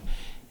clerkship.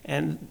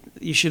 And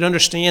you should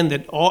understand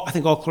that I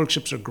think all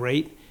clerkships are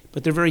great,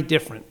 but they're very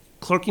different.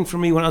 Clerking for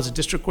me when I was a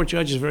district court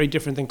judge is very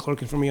different than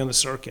clerking for me on the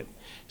circuit.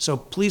 So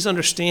please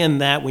understand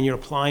that when you're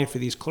applying for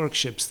these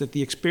clerkships, that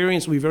the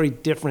experience will be very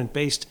different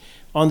based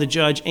on the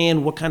judge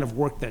and what kind of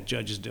work that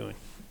judge is doing.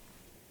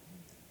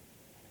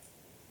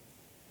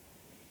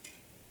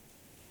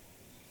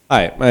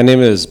 Hi, my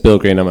name is Bill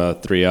Green. I'm a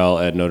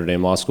 3L at Notre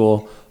Dame Law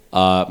School.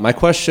 My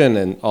question,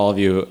 and all of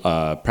you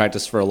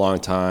practiced for a long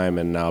time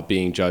and now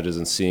being judges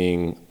and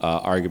seeing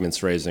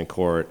arguments raised in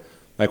court,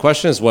 my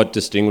question is what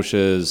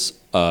distinguishes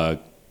a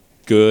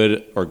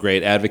good or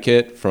great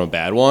advocate from a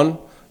bad one,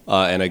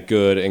 and a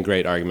good and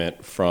great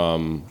argument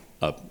from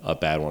a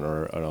bad one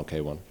or an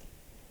okay one?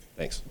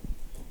 Thanks.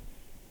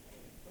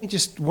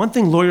 Just one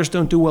thing lawyers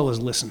don't do well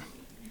is listen.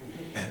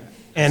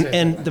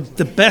 And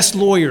the best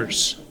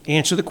lawyers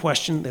answer the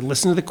question, they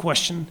listen to the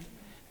question,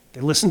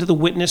 they listen to the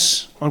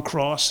witness on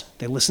cross,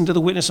 they listen to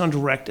the witness on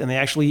direct, and they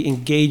actually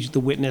engage the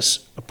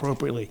witness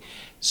appropriately.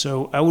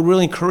 So I would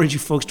really encourage you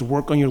folks to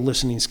work on your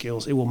listening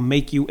skills. It will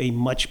make you a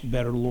much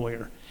better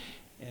lawyer.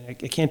 And I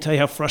can't tell you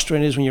how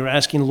frustrating it is when you're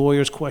asking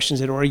lawyers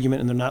questions at argument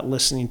and they're not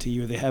listening to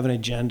you. They have an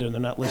agenda and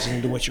they're not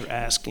listening to what you're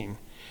asking.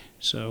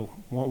 So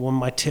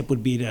my tip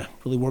would be to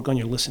really work on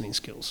your listening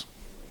skills.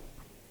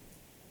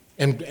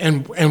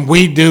 And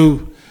we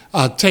do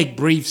take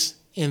briefs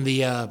in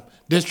the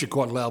district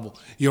court level.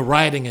 Your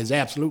writing is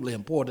absolutely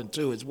important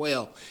too as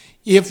well.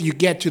 If you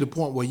get to the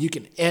point where you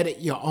can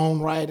edit your own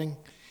writing,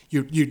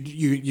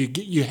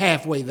 you're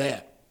halfway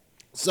there.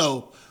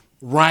 So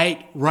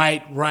write,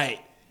 and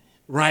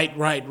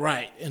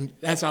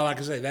that's all I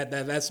can say.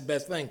 That's the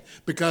best thing,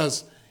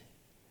 because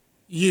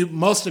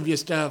most of your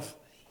stuff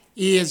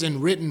is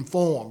in written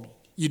form.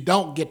 You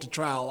don't get to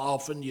trial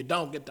often. You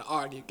don't get to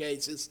argue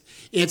cases.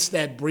 It's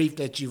that brief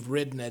that you've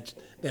written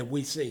that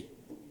we see.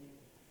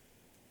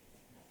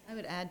 I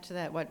would add to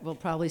that what will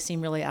probably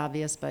seem really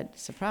obvious, but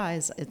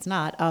surprise, it's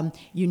not.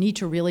 You need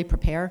to really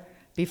prepare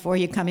before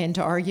you come in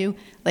to argue.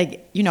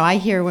 I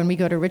hear when we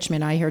go to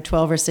Richmond, I hear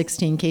 12 or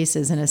 16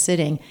 cases in a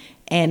sitting,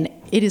 and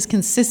it is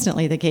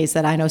consistently the case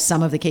that I know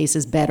some of the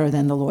cases better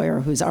than the lawyer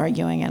who's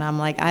arguing, and I'm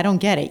like, I don't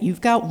get it.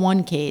 You've got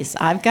one case.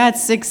 I've got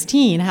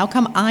 16. How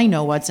come I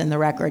know what's in the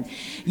record?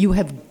 You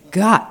have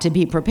got to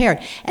be prepared.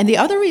 And the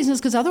other reason is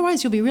because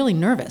otherwise you'll be really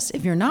nervous.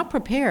 If you're not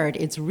prepared,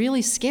 it's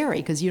really scary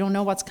because you don't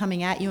know what's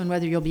coming at you and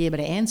whether you'll be able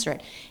to answer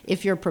it.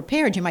 If you're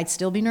prepared, you might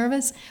still be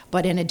nervous,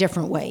 but in a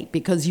different way,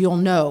 because you'll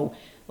know,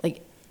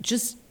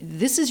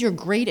 this is your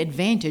great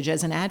advantage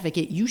as an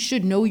advocate. You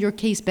should know your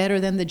case better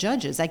than the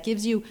judges. That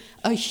gives you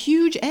a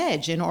huge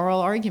edge in oral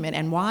argument,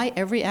 and why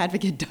every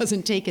advocate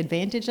doesn't take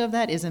advantage of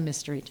that is a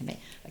mystery to me,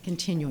 a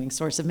continuing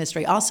source of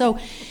mystery. Also,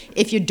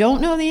 if you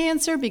don't know the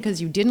answer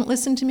because you didn't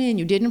listen to me and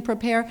you didn't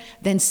prepare,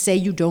 then say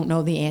you don't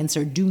know the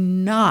answer. Do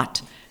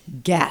not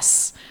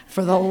guess.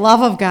 For the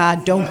love of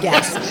God, don't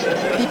guess.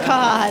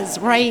 because,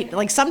 right,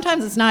 like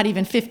sometimes it's not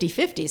even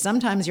 50-50.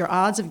 Sometimes your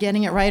odds of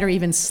getting it right are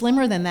even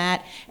slimmer than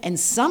that, and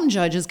some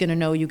judge is going to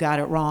know you got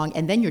it wrong,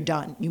 and then you're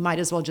done. You might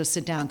as well just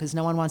sit down because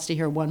no one wants to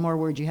hear one more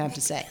word you have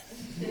to say.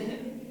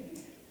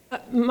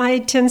 My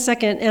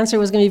 10-second answer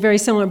was going to be very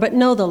similar, but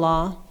know the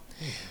law.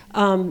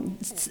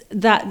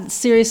 That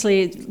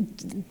seriously,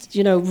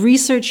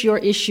 research your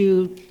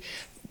issue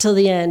till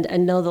the end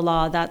and know the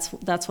law.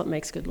 That's what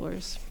makes good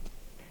lawyers.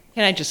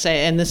 Can I just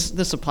say, and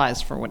this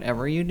applies for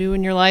whatever you do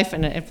in your life,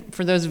 and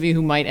for those of you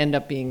who might end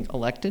up being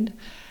elected,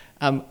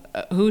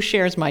 who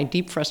shares my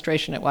deep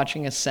frustration at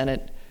watching a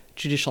Senate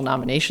judicial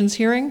nominations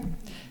hearing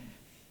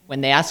when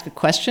they ask a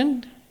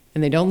question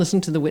and they don't listen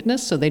to the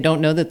witness, so they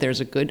don't know that there's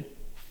a good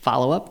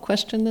follow-up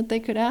question that they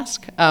could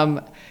ask.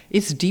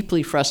 It's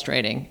deeply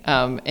frustrating,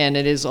 and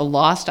it is a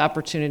lost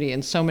opportunity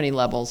in so many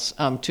levels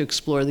to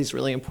explore these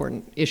really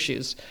important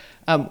issues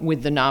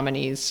with the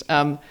nominees.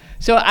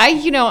 So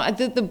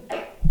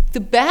the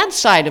bad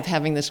side of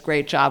having this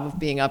great job of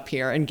being up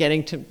here and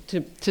getting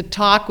to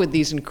talk with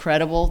these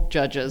incredible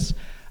judges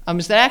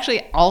is that I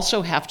actually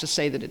also have to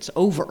say that it's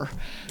over,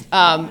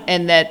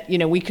 and that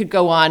we could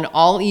go on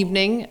all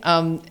evening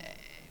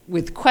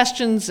with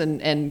questions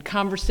and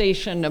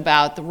conversation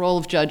about the role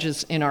of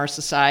judges in our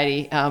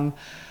society.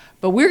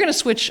 But we're going to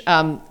switch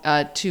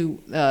to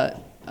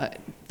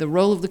the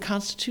role of the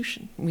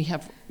Constitution. We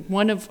have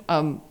one of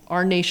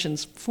our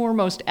nation's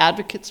foremost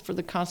advocates for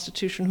the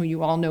Constitution, who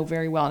you all know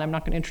very well, and I'm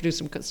not going to introduce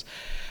him because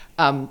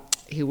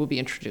he will be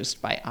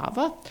introduced by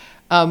Ava.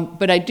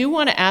 But I do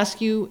want to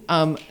ask you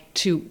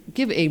to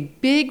give a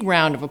big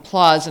round of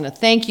applause and a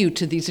thank you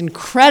to these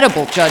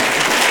incredible judges.